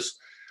 behaviours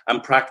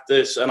and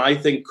practice. And I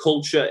think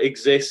culture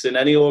exists in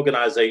any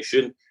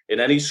organisation, in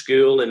any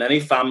school, in any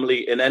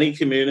family, in any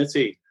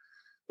community.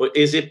 But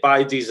is it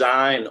by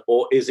design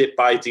or is it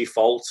by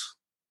default?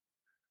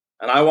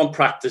 And I want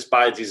practice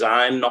by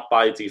design, not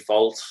by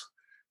default.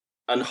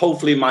 And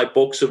hopefully my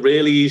book's a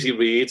really easy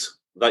read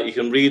that you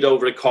can read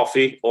over a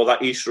coffee, or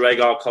that Easter egg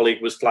our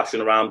colleague was flashing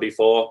around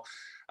before,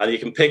 and you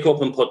can pick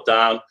up and put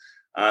down.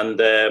 And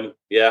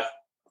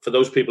for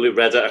those people who've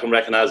read it, I can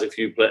recognise a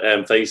few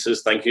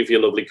faces. Thank you for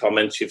your lovely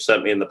comments you've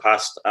sent me in the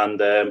past. And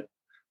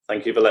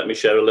thank you for letting me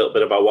share a little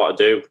bit about what I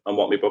do and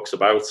what my book's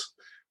about.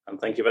 And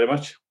thank you very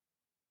much.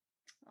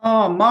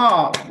 Oh,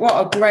 Mark,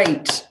 what a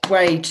great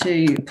way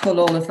to pull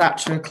all of that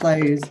to a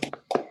close.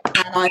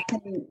 And I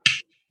think,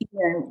 you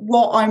know,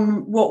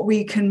 what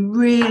we can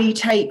really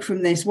take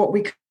from this, what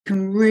we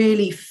can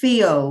really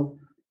feel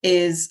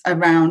is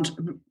around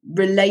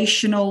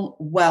relational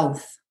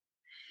wealth.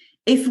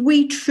 If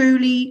we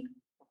truly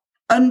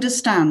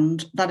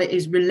understand that it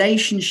is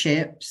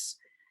relationships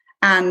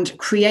and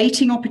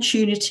creating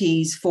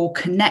opportunities for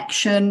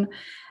connection,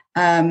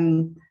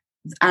 and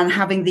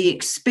having the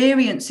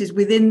experiences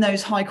within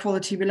those high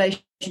quality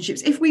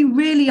relationships, if we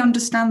really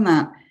understand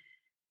that,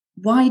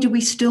 why do we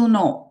still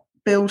not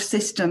build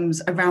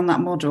systems around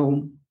that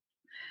model?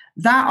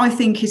 That, I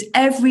think, is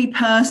every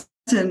person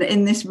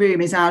in this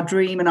room is our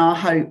dream and our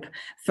hope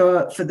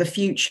for the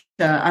future,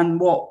 and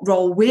what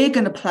role we're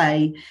going to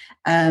play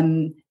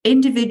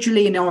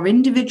individually in our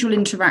individual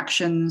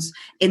interactions,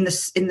 in the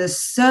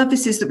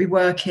services that we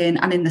work in,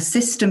 and in the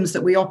systems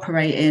that we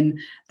operate in.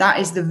 That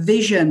is the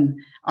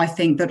vision, I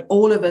think, that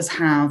all of us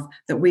have,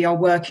 that we are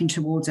working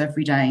towards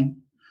every day.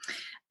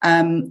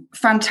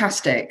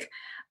 Fantastic.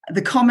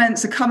 The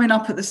comments are coming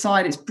up at the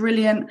side. It's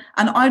brilliant.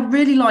 And I'd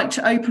really like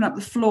to open up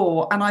the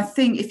floor. And I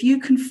think if you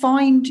can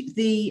find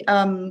the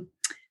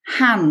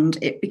hand,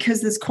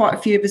 because there's quite a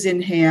few of us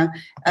in here,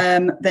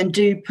 then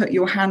do put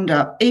your hand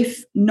up.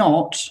 If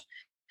not,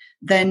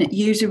 then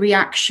use a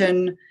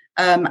reaction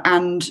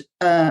and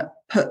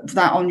put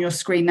that on your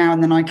screen now,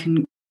 and then I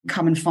can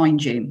come and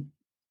find you.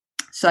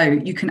 So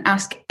you can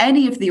ask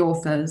any of the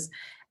authors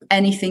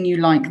anything you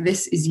like.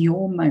 This is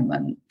your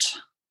moment.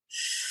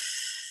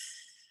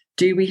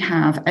 Do we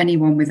have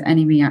anyone with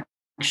any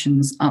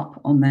reactions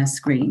up on their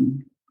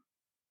screen?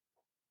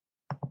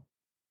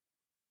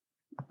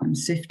 I'm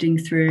sifting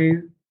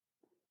through.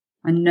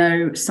 I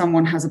know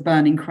someone has a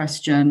burning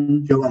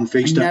question. Joanne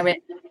Feaster. I know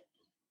it.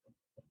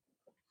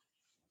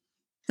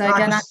 So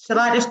again, shall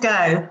I just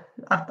go?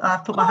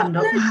 I've put my hand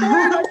up.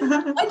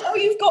 I know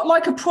you've got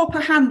like a proper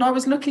hand. I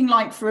was looking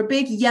like for a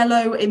big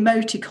yellow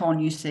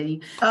emoticon, you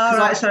see. All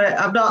right, sorry,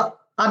 I'm not.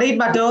 I need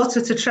my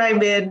daughter to train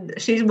me, and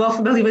she's more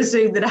familiar with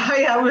Zoom than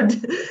I am,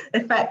 and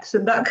effects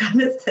and that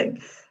kind of thing.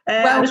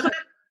 I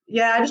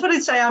just wanted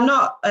to say I'm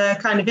not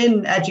kind of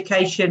in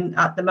education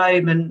at the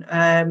moment,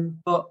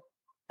 but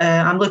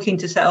I'm looking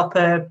to set up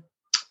a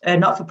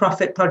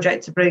not-for-profit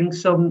project to bring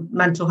some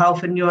mental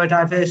health and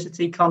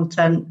neurodiversity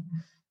content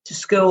to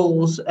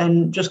schools,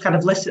 and just kind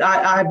of listen.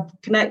 I'm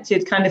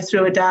connected kind of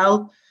through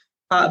Adele,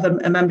 part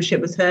of a membership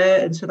with her,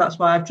 and so that's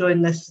why I've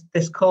joined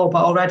this call.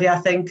 But already I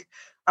think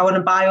I want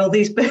to buy all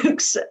these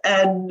books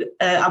and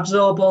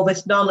absorb all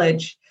this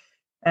knowledge.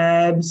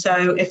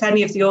 So if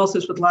any of the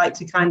authors would like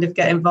to kind of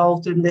get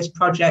involved in this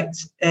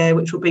project,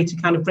 which will be to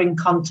kind of bring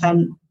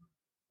content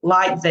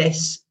like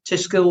this to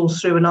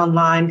schools through an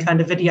online kind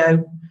of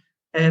video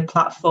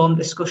platform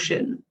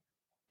discussion,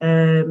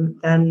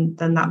 then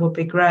that would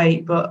be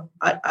great. But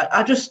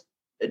I just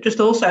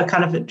also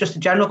kind of just a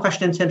general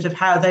question in terms of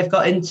how they've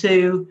got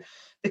into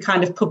the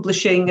kind of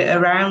publishing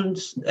around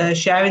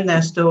sharing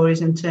their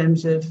stories, in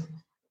terms of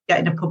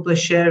getting a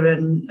publisher,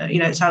 and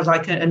it sounds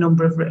like a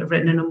number have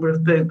written a number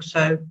of books.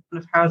 So kind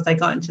of how have they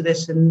got into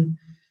this and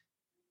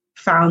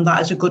found that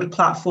as a good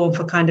platform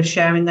for kind of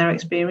sharing their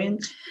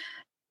experience?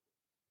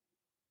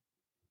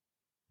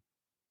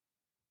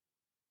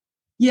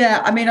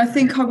 Yeah, I mean, I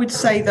think I would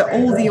say that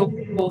all the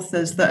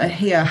authors that are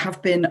here have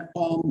been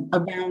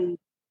around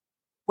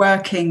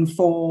working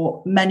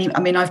for many. I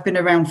mean, I've been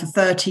around for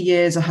 30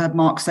 years. I heard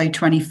Mark say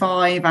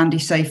 25, Andy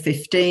say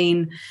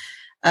 15.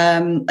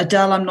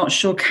 Adele, I'm not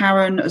sure.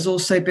 Karen has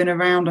also been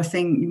around. I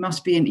think you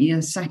must be in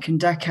your second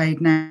decade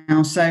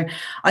now. So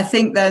I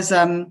think there's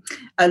a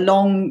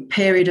long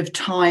period of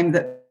time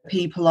that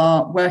people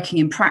are working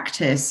in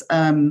practice,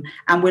 and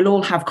we'll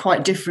all have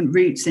quite different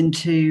routes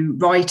into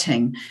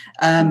writing.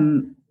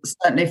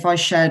 Certainly if I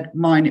shared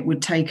mine, it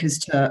would take us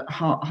to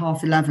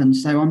 11:30,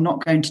 so I'm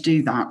not going to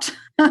do that.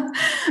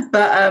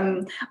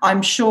 But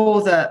I'm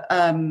sure that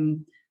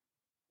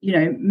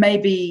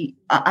maybe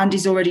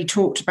Andy's already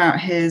talked about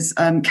his,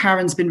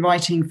 Karen's been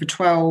writing for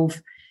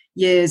 12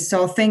 years.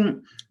 So I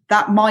think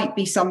that might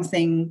be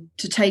something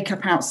to take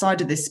up outside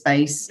of this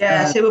space.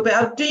 Yes, it will be.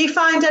 Do you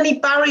find any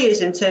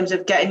barriers in terms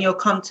of getting your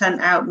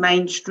content out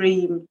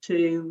mainstream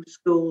to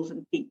schools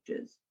and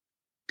teachers?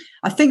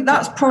 I think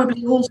that's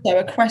probably also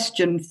a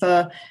question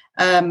for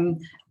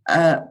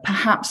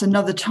perhaps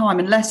another time,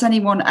 unless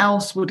anyone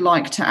else would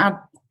like to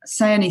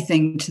say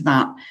anything to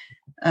that.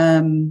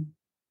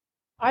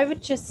 I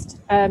would just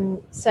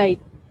say,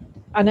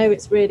 I know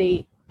it's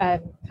really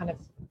kind of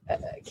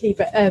key,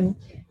 but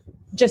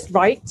just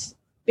write,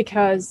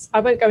 because I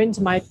won't go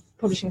into my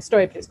publishing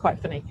story, but it's quite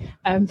funny.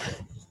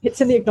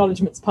 It's in the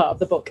acknowledgements part of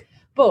the book.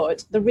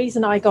 But the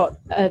reason I got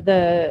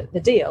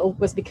the deal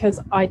was because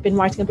I'd been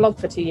writing a blog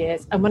for 2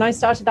 years. And when I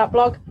started that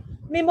blog,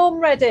 my mum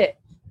read it.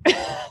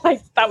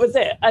 Like, that was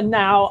it. And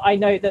now I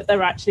know that there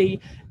are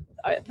actually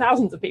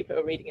thousands of people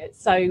who are reading it.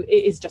 So it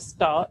is just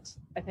start,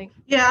 I think.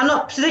 Yeah, I'm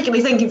not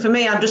particularly thinking for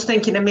me. I'm just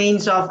thinking a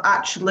means of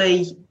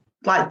actually,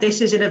 like, this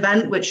is an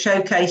event which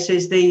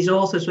showcases these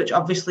authors, which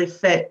obviously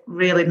fit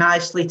really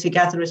nicely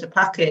together as a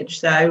package.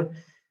 So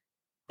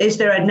is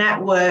there a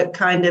network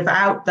kind of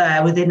out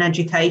there within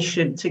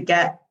education to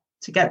get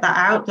that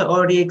out that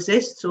already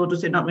exists, or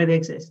does it not really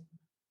exist?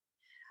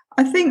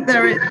 I think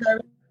there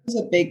It's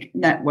a big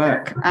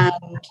network,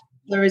 and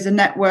there is a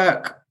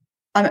network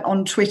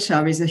on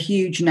Twitter is a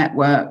huge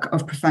network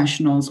of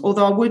professionals.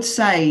 Although I would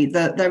say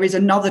that there is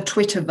another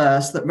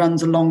Twitterverse that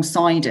runs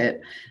alongside it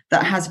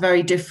that has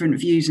very different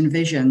views and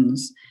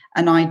visions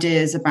and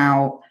ideas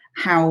about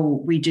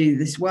how we do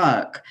this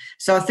work.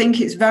 So I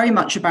think it's very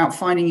much about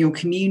finding your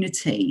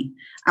community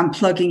and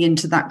plugging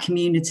into that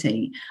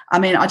community. I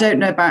mean, I don't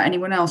know about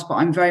anyone else, but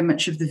I'm very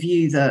much of the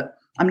view that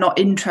I'm not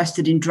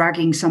interested in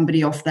dragging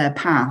somebody off their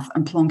path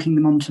and plonking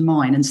them onto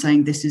mine and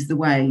saying this is the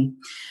way.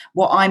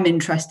 What I'm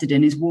interested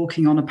in is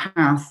walking on a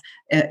path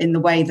in the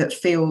way that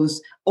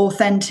feels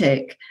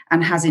authentic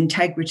and has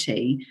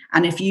integrity.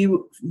 And if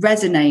you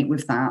resonate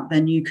with that,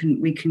 then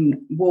we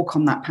can walk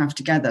on that path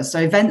together. So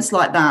events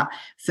like that,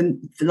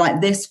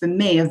 like this, for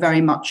me, are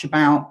very much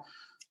about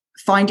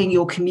finding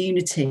your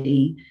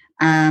community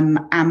and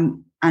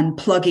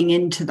plugging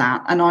into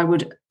that. And I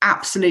would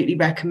absolutely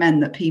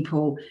recommend that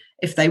people,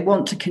 if they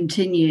want to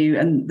continue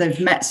and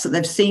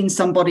they've seen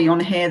somebody on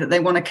here that they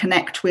want to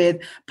connect with,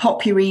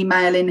 pop your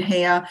email in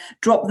here,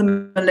 drop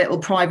them a little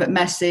private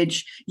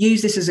message,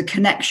 use this as a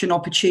connection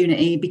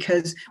opportunity,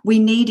 because we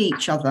need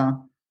each other.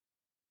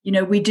 You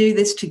know, we do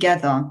this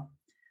together.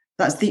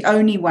 That's the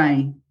only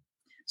way.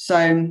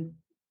 So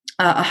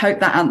I hope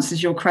that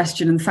answers your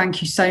question, and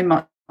thank you so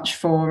much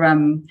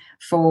for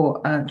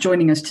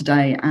joining us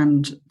today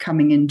and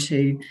coming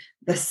into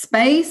the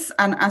space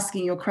and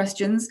asking your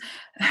questions.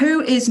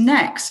 Who is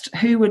next?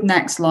 Who would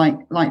next like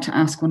to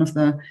ask one of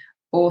the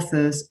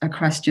authors a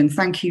question?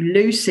 Thank you,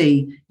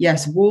 Lucy.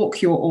 Yes,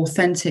 walk your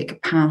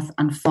authentic path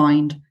and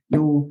find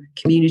your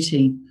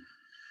community.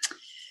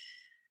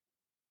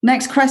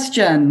 Next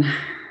question.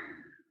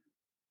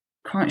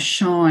 Quite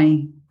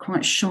shy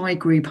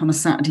group on a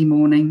Saturday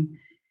morning,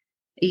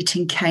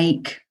 eating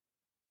cake,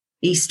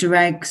 Easter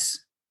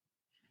eggs,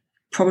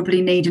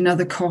 probably need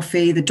another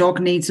coffee. The dog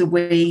needs a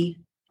wee.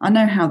 I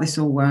know how this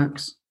all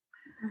works.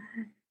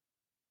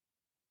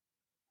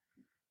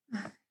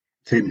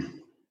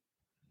 Tim.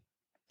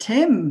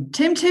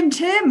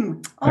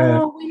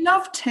 Oh, we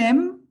love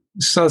Tim.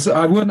 So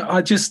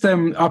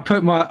I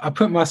put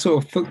my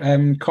sort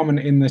of comment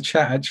in the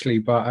chat actually,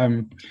 but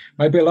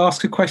maybe I'll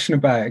ask a question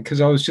about it,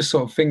 because I was just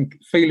sort of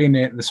feeling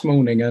it this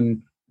morning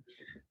and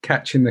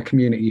catching the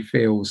community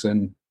feels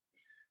and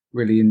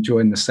really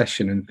enjoying the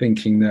session and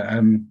thinking that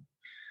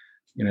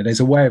there's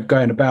a way of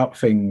going about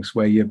things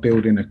where you're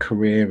building a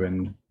career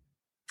and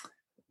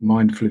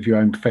mindful of your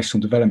own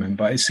professional development.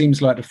 But it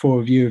seems like the four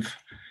of you have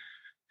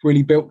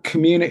really built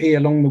community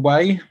along the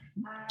way.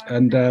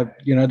 And,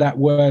 that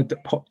word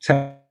that popped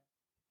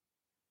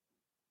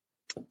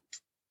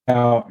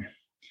out,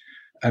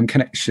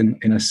 connection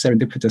in a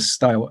serendipitous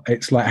style.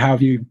 It's like, how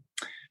have you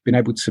been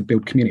able to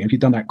build community? Have you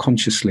done that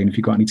consciously? And have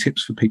you got any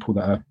tips for people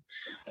that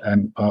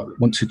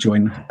want to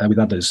join with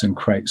others and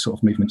create sort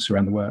of movements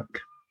around the work?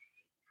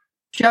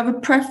 Do you have a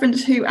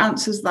preference who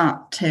answers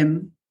that,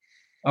 Tim?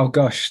 Oh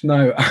gosh,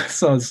 no.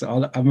 So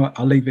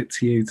I'll leave it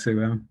to you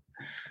to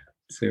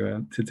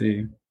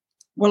do.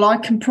 Well,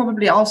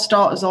 I'll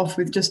start us off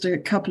with just a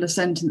couple of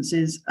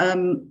sentences.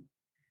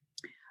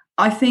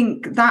 I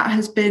think that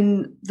has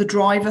been the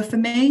driver for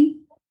me.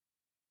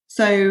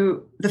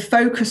 So the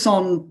focus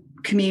on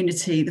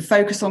community, the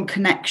focus on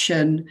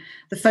connection,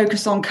 the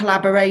focus on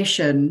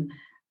collaboration,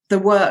 the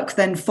work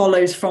then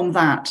follows from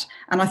that.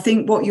 And I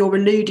think what you're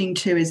alluding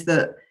to is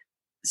that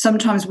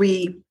sometimes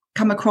we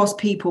come across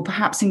people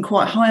perhaps in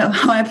quite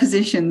higher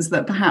positions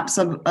that perhaps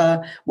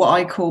are what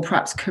I call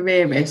perhaps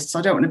careerists.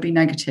 I don't want to be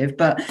negative,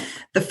 but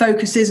the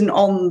focus isn't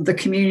on the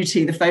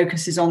community, the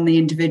focus is on the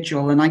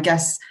individual. And I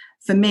guess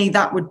for me,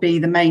 that would be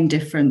the main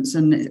difference.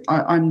 And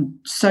I'm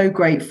so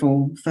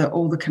grateful for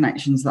all the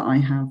connections that I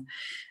have.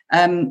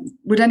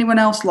 Would anyone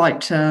else like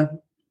to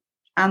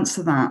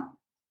answer that?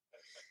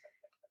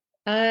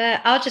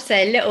 I'll just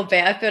say a little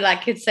bit. I feel like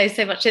I could say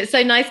so much. It's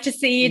so nice to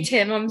see you,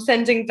 Tim. I'm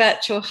sending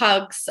virtual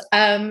hugs.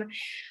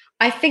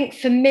 I think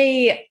for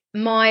me,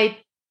 my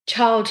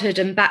childhood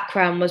and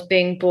background was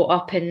being brought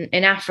up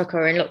in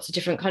Africa, in lots of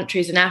different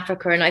countries in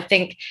Africa. And I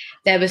think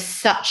there was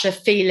such a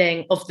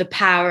feeling of the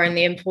power and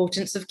the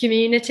importance of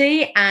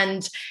community,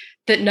 and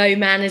that no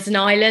man is an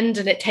island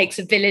and it takes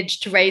a village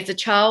to raise a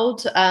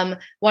child.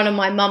 One of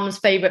my mum's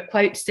favourite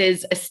quotes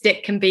is, "A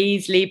stick can be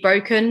easily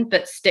broken,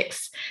 but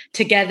sticks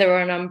together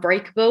are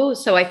unbreakable."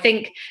 So I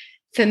think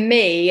for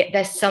me,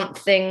 there's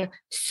something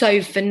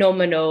so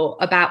phenomenal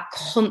about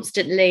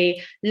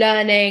constantly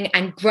learning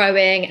and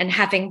growing and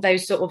having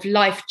those sort of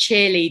life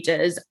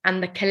cheerleaders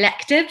and the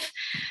collective.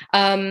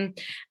 And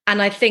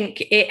I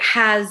think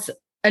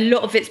a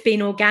lot of it's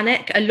been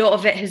organic. A lot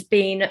of it has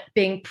been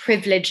being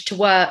privileged to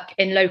work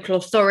in local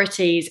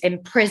authorities, in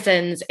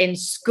prisons, in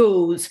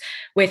schools,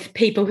 with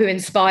people who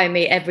inspire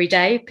me every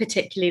day,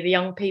 particularly the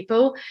young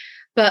people.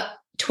 But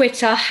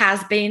Twitter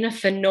has been a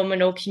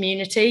phenomenal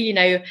community.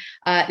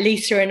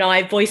 Lisa and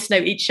I voice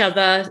note each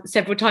other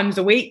several times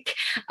a week.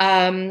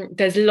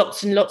 There's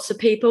lots and lots of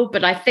people,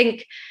 but I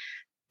think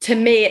to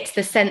me, it's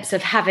the sense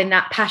of having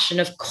that passion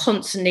of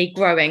constantly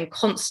growing,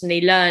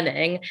 constantly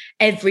learning.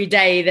 Every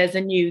day there's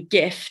a new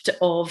gift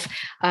of,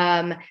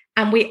 and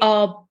we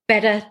are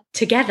better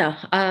together.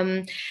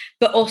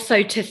 But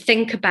also to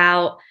think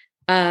about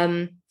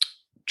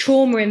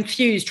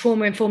trauma-infused,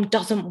 trauma-informed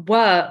doesn't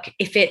work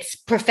if it's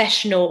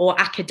professional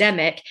or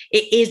academic.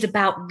 It is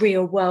about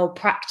real-world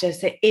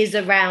practice. It is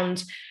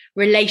around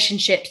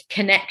relationships,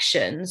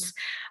 connections.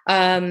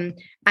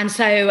 And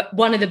so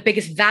one of the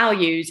biggest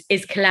values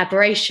is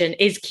collaboration,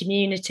 is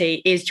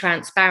community, is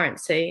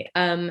transparency.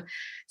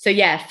 So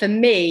yeah, for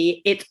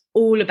me, it's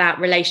all about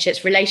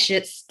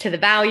relationships to the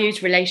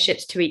values,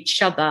 relationships to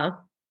each other,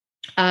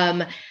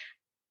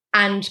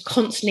 and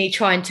constantly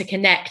trying to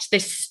connect.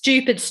 This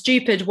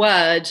stupid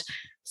word,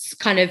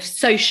 kind of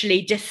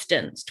socially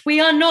distanced. We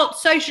are not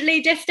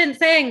socially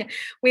distancing.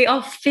 We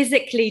are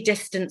physically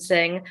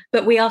distancing,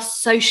 but we are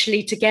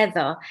socially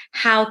together.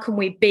 How can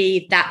we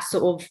be that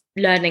sort of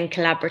learning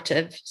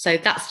collaborative? So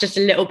that's just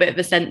a little bit of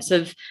a sense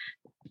of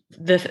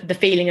the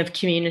feeling of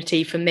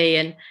community for me.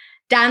 And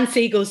Dan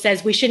Siegel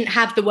says we shouldn't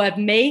have the word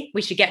me.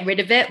 We should get rid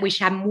of it. We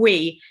should have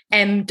we,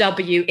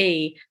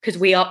 MWE, because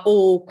we are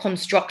all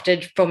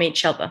constructed from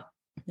each other,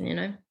 you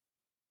know?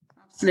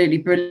 Absolutely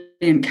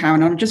brilliant,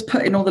 Karen. I'm just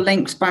putting all the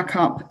links back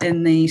up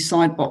in the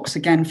side box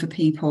again for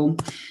people.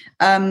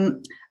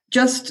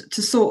 Just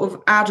to sort of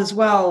add as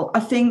well, I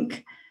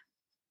think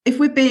if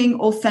we're being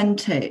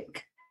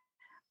authentic,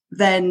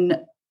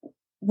 then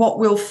what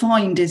we'll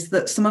find is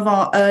that some of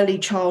our early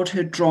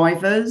childhood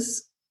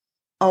drivers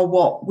are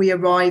what we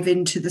arrive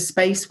into the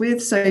space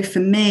with. So for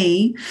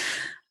me,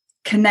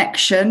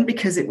 connection,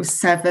 because it was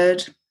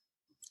severed,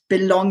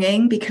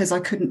 belonging, because I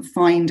couldn't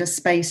find a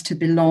space to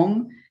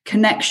belong.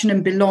 Connection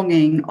and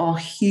belonging are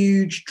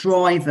huge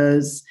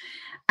drivers.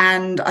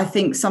 And I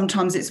think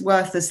sometimes it's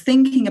worth us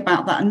thinking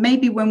about that. And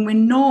maybe when we're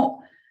not,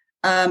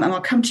 and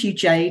I'll come to you,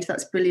 Jade,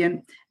 that's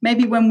brilliant.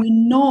 Maybe when we're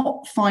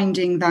not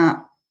finding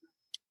that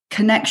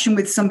connection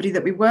with somebody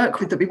that we work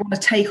with, that we want to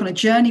take on a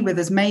journey with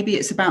us, maybe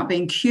it's about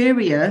being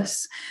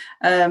curious,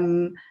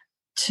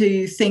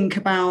 to think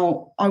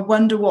about, I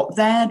wonder what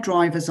their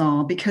drivers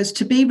are. Because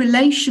to be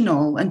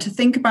relational and to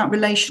think about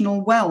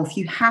relational wealth,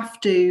 you have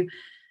to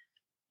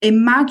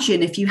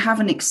imagine, if you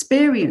haven't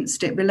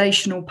experienced it,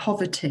 relational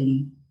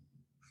poverty.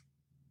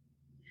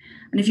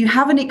 And if you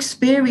haven't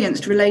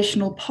experienced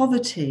relational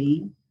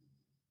poverty,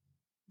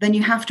 then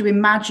you have to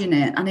imagine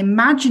it. And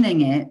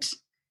imagining it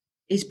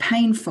is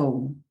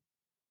painful,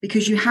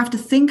 because you have to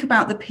think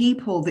about the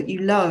people that you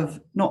love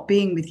not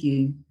being with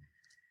you.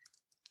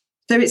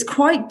 So it's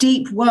quite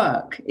deep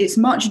work. It's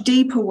much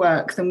deeper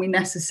work than we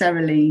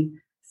necessarily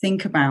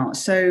think about.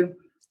 So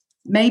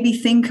maybe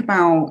think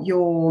about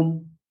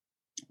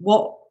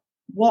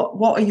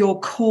what are your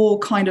core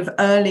kind of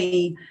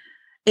early.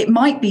 It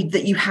might be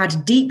that you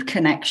had deep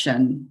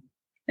connection.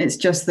 It's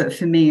just that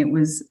for me, it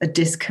was a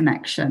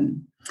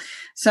disconnection.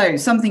 So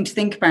something to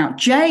think about.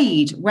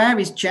 Jade, where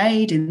is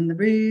Jade in the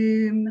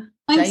room?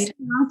 Thanks so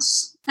much.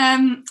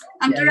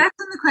 I'm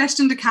directing the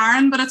question to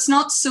Karen, but it's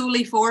not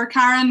solely for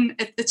Karen.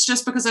 It's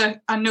just because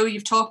I know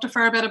you've talked a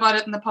fair bit about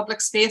it in the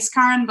public space,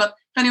 Karen, but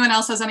if anyone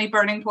else has any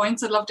burning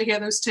points, I'd love to hear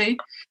those too.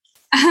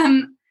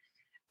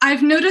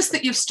 I've noticed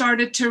that you've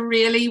started to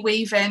really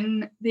weave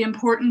in the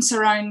importance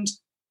around,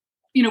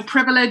 you know,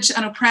 privilege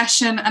and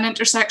oppression and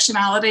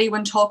intersectionality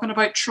when talking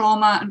about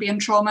trauma and being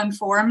trauma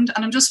informed.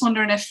 And I'm just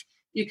wondering if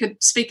you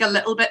could speak a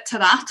little bit to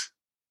that.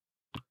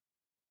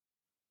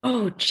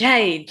 Oh,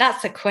 Jade,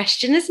 that's a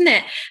question, isn't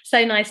it?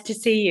 So nice to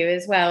see you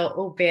as well,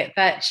 albeit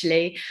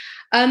virtually.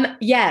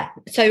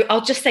 So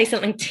I'll just say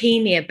something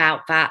teeny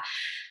about that.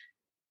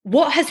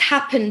 What has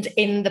happened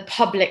in the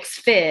public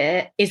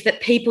sphere is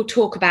that people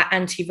talk about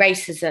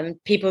anti-racism,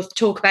 people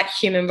talk about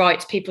human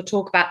rights, people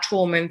talk about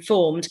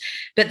trauma-informed,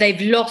 but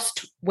they've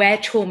lost where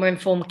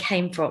trauma-informed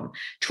came from.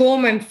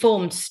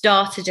 Trauma-informed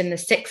started in the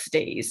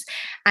 60s,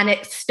 and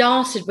it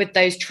started with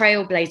those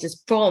trailblazers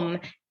from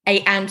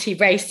a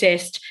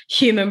anti-racist,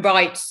 human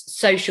rights,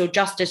 social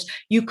justice.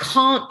 You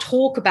can't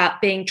talk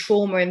about being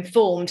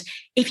trauma-informed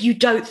if you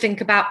don't think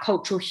about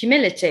cultural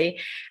humility.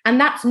 And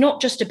that's not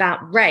just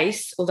about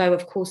race, although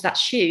of course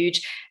that's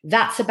huge.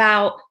 That's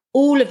about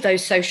all of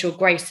those social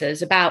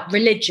graces, about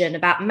religion,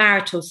 about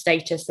marital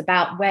status,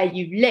 about where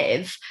you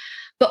live.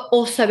 But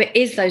also it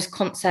is those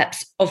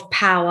concepts of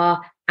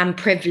power and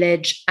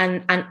privilege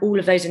and all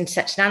of those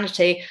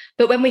intersectionality.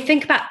 But when we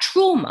think about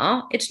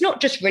trauma, it's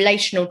not just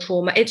relational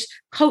trauma, it's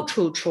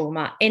cultural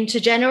trauma,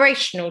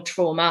 intergenerational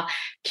trauma,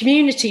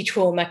 community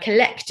trauma,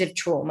 collective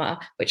trauma,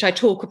 which I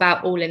talk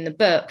about all in the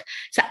book.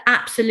 So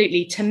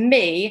absolutely, to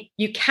me,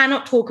 you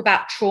cannot talk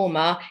about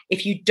trauma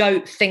if you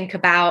don't think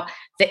about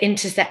the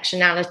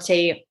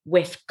intersectionality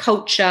with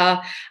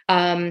culture,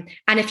 and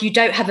if you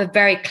don't have a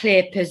very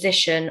clear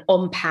position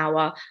on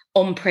power,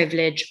 on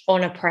privilege,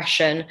 on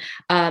oppression,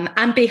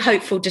 and be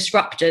hopeful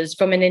disruptors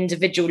from an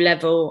individual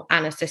level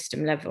and a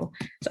system level.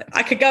 So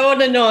I could go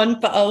on and on,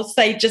 but I'll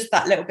say just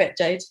that little bit,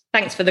 Jade.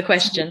 Thanks for the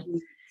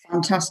question.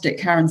 Fantastic,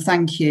 Karen.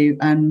 Thank you.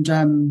 And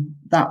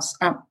that's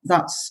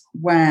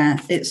where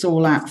it's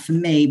all at for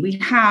me. We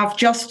have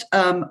just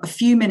a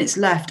few minutes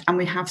left, and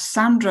we have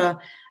Sandra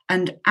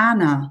and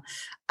Anna.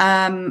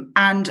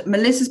 And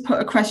Melissa's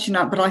put a question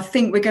up, but I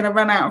think we're going to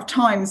run out of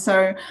time.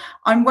 So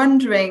I'm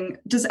wondering,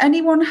 does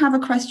anyone have a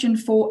question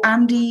for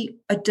Andy,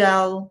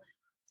 Adele,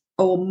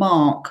 or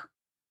Mark?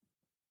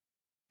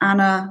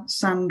 Anna,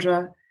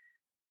 Sandra.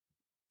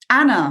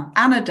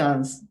 Anna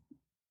does.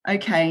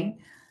 Okay.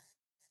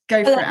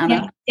 Go for it,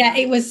 Anna. Yeah,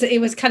 it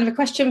was kind of a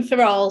question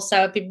for all,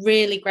 so I'd be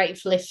really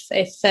grateful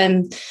if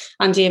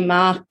Andy and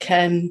Mark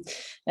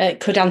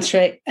could answer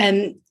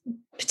it.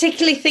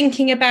 Particularly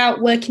thinking about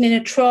working in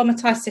a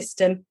traumatised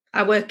system.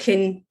 I work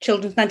in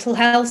children's mental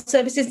health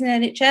services in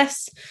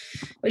NHS,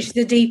 which is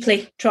a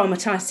deeply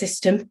traumatised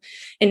system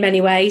in many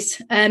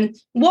ways.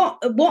 What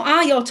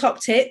are your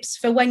top tips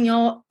for when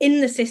you're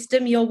in the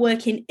system, you're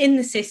working in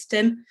the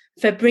system,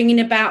 for bringing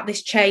about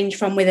this change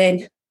from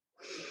within?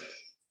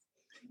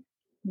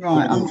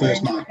 Right, I'm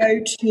going to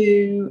go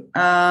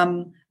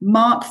to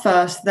Mark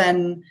first,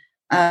 then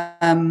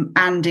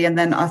Andy, and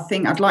then I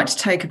think I'd like to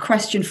take a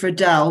question for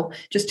Adele,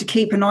 just to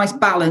keep a nice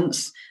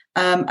balance,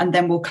 and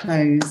then we'll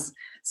close.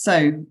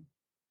 So,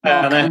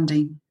 Mark,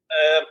 Andy.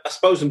 I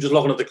suppose I'm just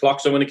looking at the clock,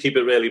 so I'm going to keep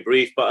it really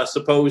brief, but I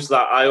suppose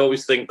that I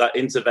always think that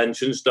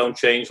interventions don't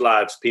change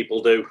lives,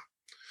 people do.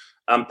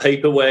 And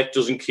paperwork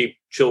doesn't keep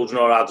children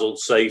or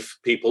adults safe,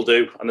 people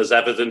do. And there's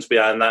evidence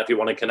behind that if you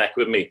want to connect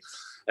with me.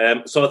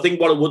 So I think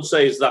what I would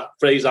say is that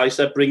phrase I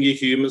said, bring your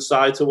human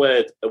side to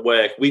work.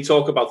 We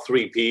talk about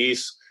 3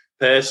 Ps,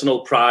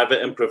 personal,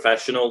 private and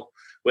professional.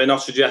 We're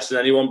not suggesting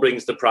anyone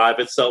brings the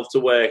private self to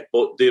work,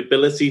 but the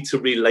ability to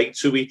relate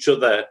to each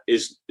other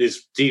is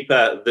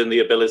deeper than the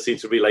ability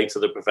to relate to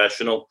the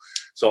professional.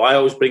 So I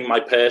always bring my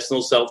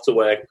personal self to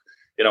work,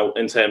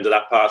 in terms of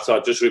that part. So I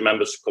just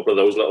remember a couple of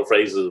those little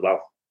phrases as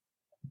well.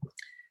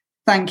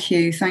 Thank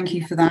you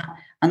for that.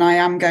 And I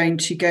am going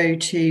to go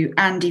to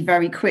Andy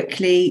very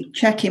quickly,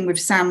 check in with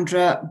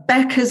Sandra.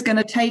 Becca's going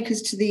to take us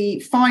to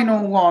the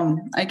final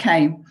one.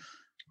 Okay.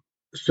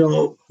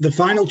 So the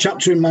final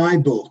chapter in my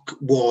book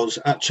was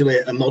actually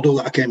a model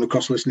that I came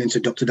across listening to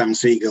Dr. Dan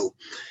Siegel,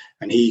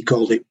 and he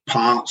called it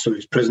PART, so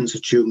it's presence,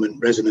 attunement,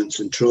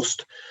 resonance and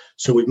trust.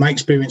 So with my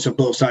experience of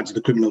both sides of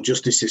the criminal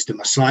justice system,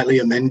 I slightly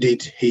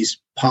amended his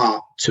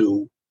PART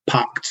to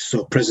PACT,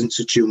 so presence,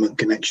 attunement,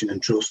 connection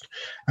and trust.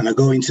 And I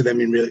go into them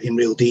in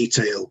real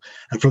detail.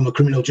 And from a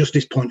criminal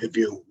justice point of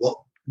view,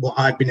 what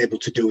I've been able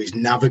to do is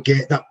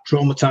navigate that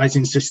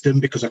traumatizing system,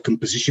 because I can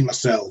position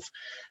myself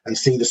and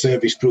see the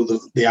service through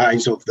the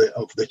eyes of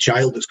the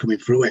child that's coming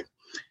through it.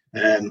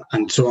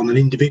 And so on an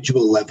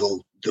individual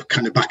level, the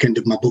kind of back end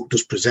of my book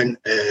does present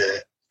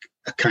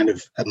a kind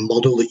of a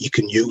model that you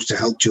can use to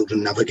help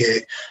children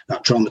navigate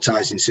that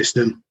traumatizing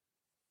system.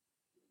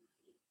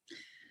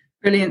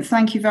 Brilliant.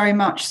 Thank you very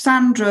much.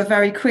 Sandra,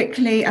 very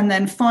quickly, and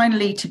then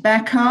finally to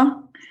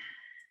Becca.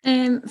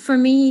 For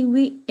me,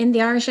 we in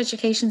the Irish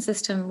education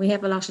system, we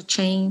have a lot of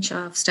change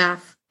of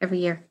staff every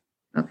year.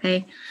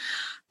 Okay.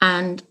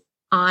 And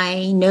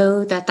I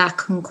know that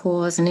can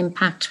cause an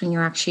impact when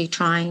you're actually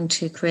trying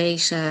to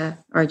create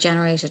or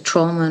generate a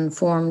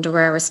trauma-informed,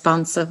 aware,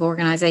 responsive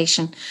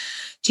organisation.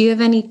 Do you have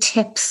any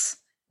tips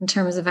in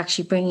terms of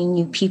actually bringing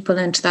new people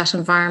into that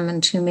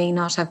environment who may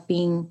not have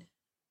been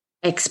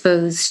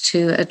exposed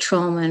to a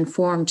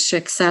trauma-informed, to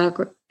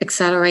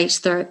accelerate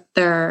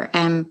their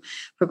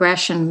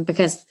progression?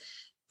 Because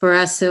for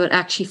us, so it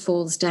actually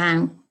falls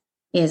down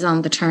is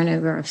on the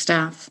turnover of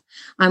staff.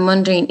 I'm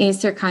wondering,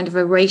 is there kind of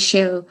a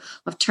ratio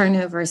of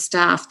turnover of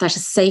staff that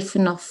is safe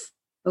enough,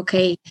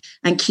 okay,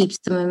 and keeps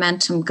the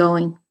momentum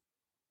going?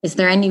 Is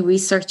there any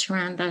research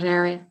around that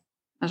area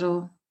at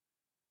all?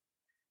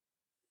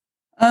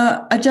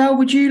 Adele,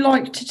 would you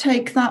like to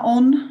take that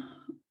on?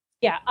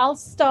 Yeah, I'll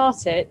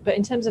start it, but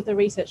in terms of the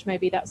research,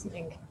 maybe that's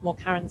something more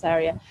Karen's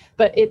area.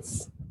 But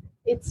it's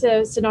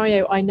a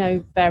scenario I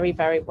know very,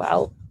 very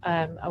well.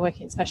 I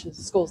work in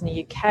specialist schools in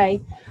the UK.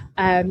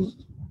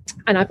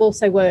 And I've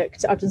also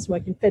I've done some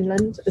work in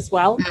Finland as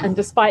well. And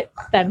despite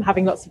them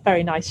having lots of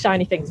very nice,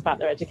 shiny things about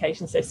their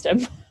education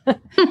system, as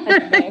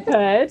you may have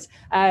heard,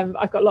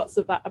 I've got lots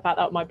of that about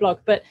that on my blog.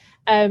 But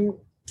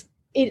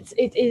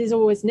it is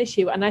always an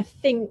issue. And I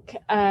think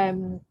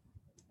and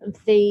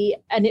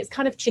it's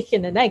kind of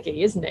chicken and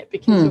eggy, isn't it?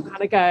 Because you're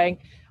kind of going,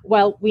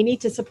 well, we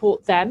need to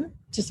support them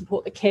to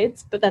support the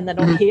kids, but then they're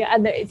not here.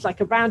 And it's like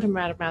a round and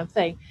round and round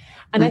thing.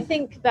 And I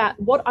think that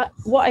what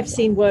I've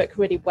seen work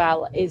really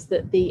well is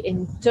that the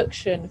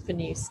induction for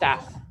new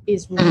staff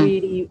is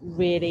really,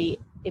 really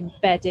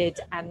embedded,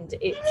 and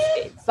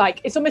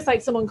it's almost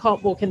like someone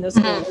can't walk in the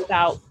school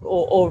without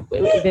or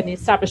within the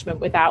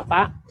establishment without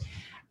that.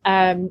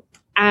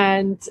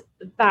 And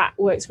that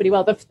works really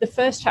well. The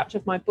first chapter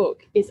of my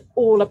book is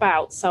all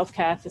about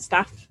self-care for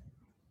staff.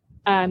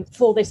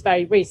 For this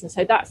very reason.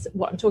 So that's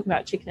what I'm talking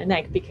about, chicken and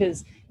egg,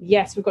 because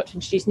yes, we've got to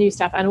introduce new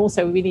staff, and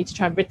also we need to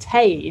try and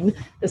retain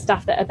the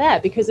staff that are there,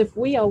 because if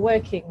we are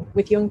working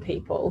with young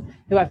people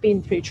who have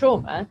been through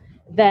trauma,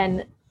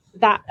 then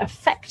that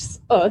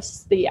affects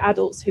us, the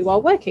adults who are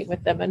working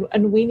with them,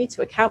 and we need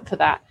to account for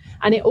that.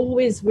 And it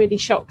always really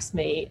shocks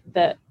me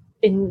that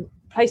in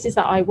places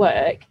that I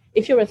work,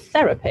 if you're a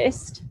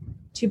therapist,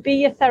 to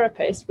be a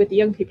therapist with the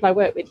young people I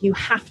work with, you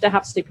have to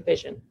have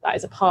supervision. That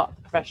is a part of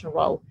the professional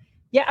role.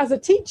 Yet as a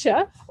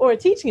teacher or a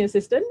teaching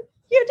assistant,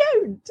 you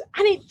don't.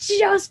 And it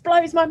just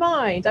blows my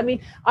mind. I mean,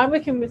 I'm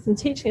working with some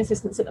teaching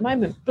assistants at the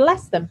moment.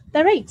 Bless them.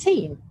 They're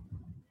 18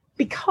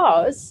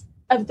 because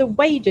of the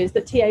wages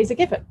that TAs are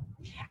given.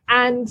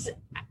 And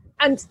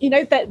you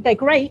know, they're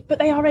great, but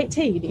they are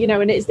 18, you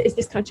know, and it's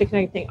this kind of chicken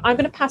egg thing. I'm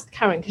going to pass to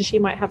Karen because she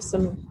might have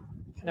some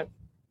kind of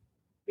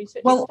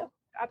research stuff.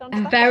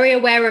 I'm very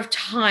aware of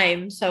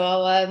time, so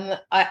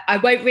I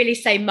won't really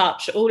say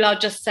much. All I'll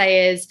just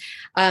say is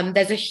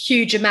there's a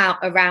huge amount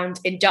around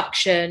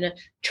induction,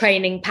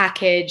 training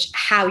package,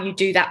 how you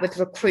do that with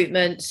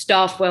recruitment,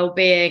 staff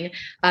wellbeing,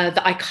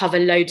 that I cover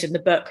loads in the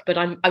book, but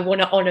I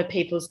want to honour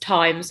people's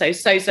time. So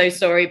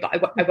sorry, but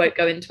I won't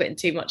go into it in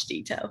too much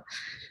detail.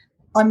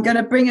 I'm going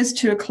to bring us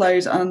to a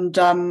close, and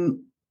and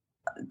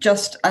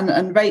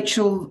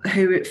Rachel,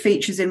 who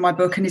features in my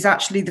book and is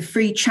actually the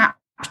free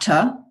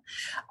chapter.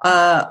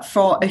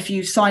 For if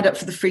you signed up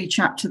for the free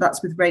chapter,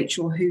 that's with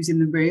Rachel, who's in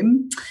the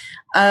room.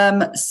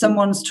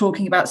 Someone's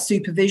talking about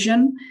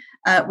supervision,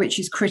 which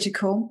is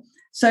critical.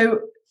 So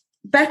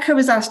Becca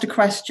has asked a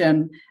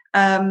question,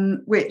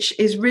 which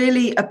is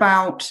really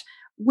about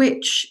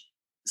which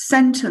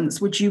sentence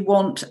would you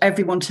want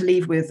everyone to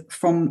leave with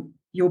from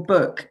your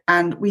book?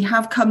 And we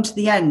have come to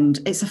the end.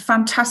 It's a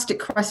fantastic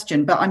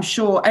question, but I'm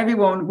sure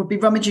everyone would be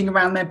rummaging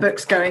around their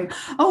books going,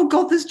 oh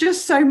God, there's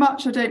just so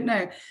much, I don't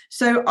know.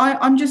 So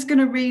I'm just going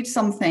to read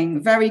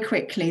something very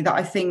quickly that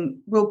I think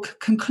will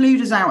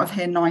conclude us out of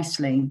here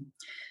nicely.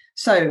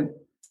 So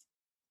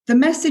the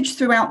message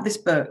throughout this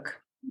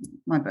book,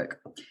 my book,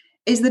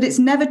 is that it's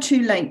never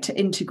too late to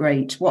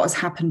integrate what has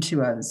happened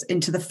to us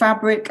into the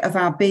fabric of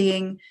our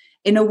being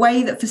in a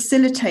way that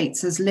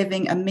facilitates us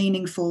living a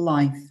meaningful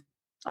life.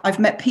 I've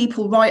met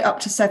people right up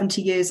to 70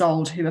 years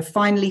old who have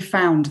finally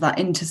found that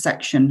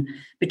intersection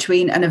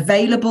between an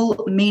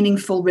available,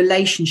 meaningful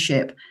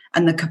relationship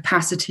and the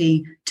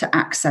capacity to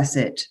access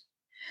it.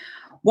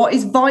 What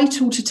is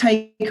vital to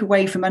take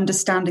away from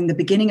understanding the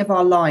beginning of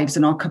our lives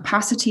and our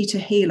capacity to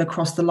heal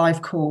across the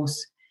life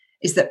course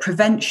is that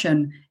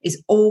prevention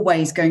is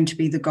always going to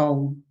be the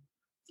goal.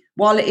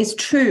 While it is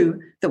true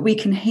that we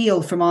can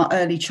heal from our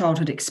early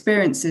childhood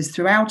experiences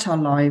throughout our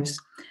lives,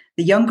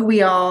 the younger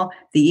we are,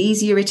 the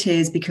easier it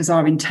is because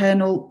our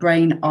internal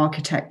brain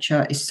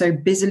architecture is so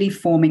busily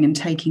forming and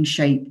taking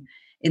shape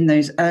in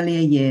those earlier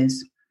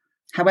years.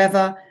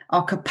 However,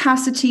 our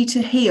capacity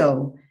to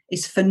heal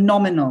is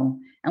phenomenal,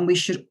 and we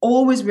should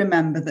always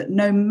remember that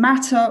no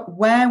matter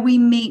where we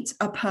meet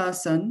a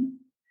person,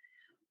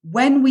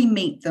 when we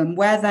meet them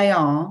where they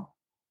are,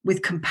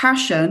 with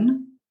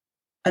compassion,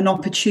 an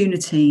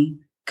opportunity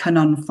can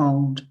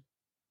unfold.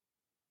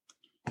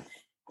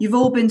 You've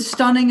all been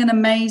stunning and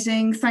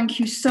amazing. Thank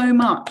you so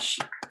much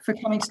for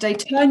coming today.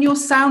 Turn your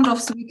sound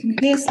off so we can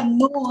hear some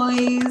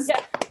noise.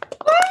 Yeah.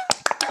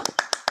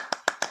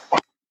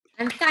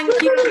 And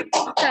thank you,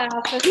 Lisa,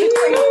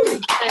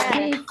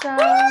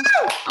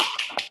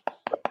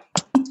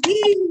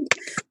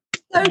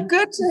 So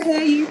good to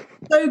hear you.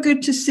 So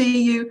good to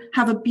see you.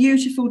 Have a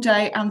beautiful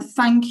day, and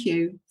thank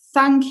you.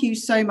 Thank you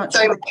so much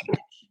for the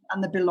connection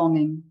and the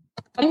belonging.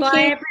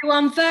 Bye,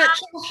 everyone.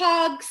 Virtual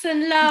hugs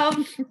and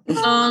love.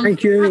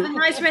 Thank you. Have a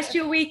nice rest of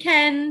your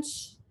weekend.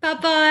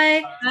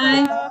 Bye-bye.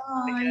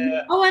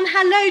 Bye. Oh, and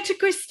hello to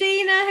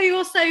Christina, who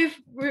also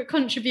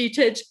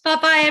contributed.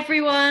 Bye-bye,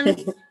 everyone.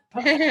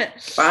 Bye.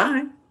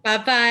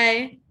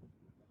 Bye-bye.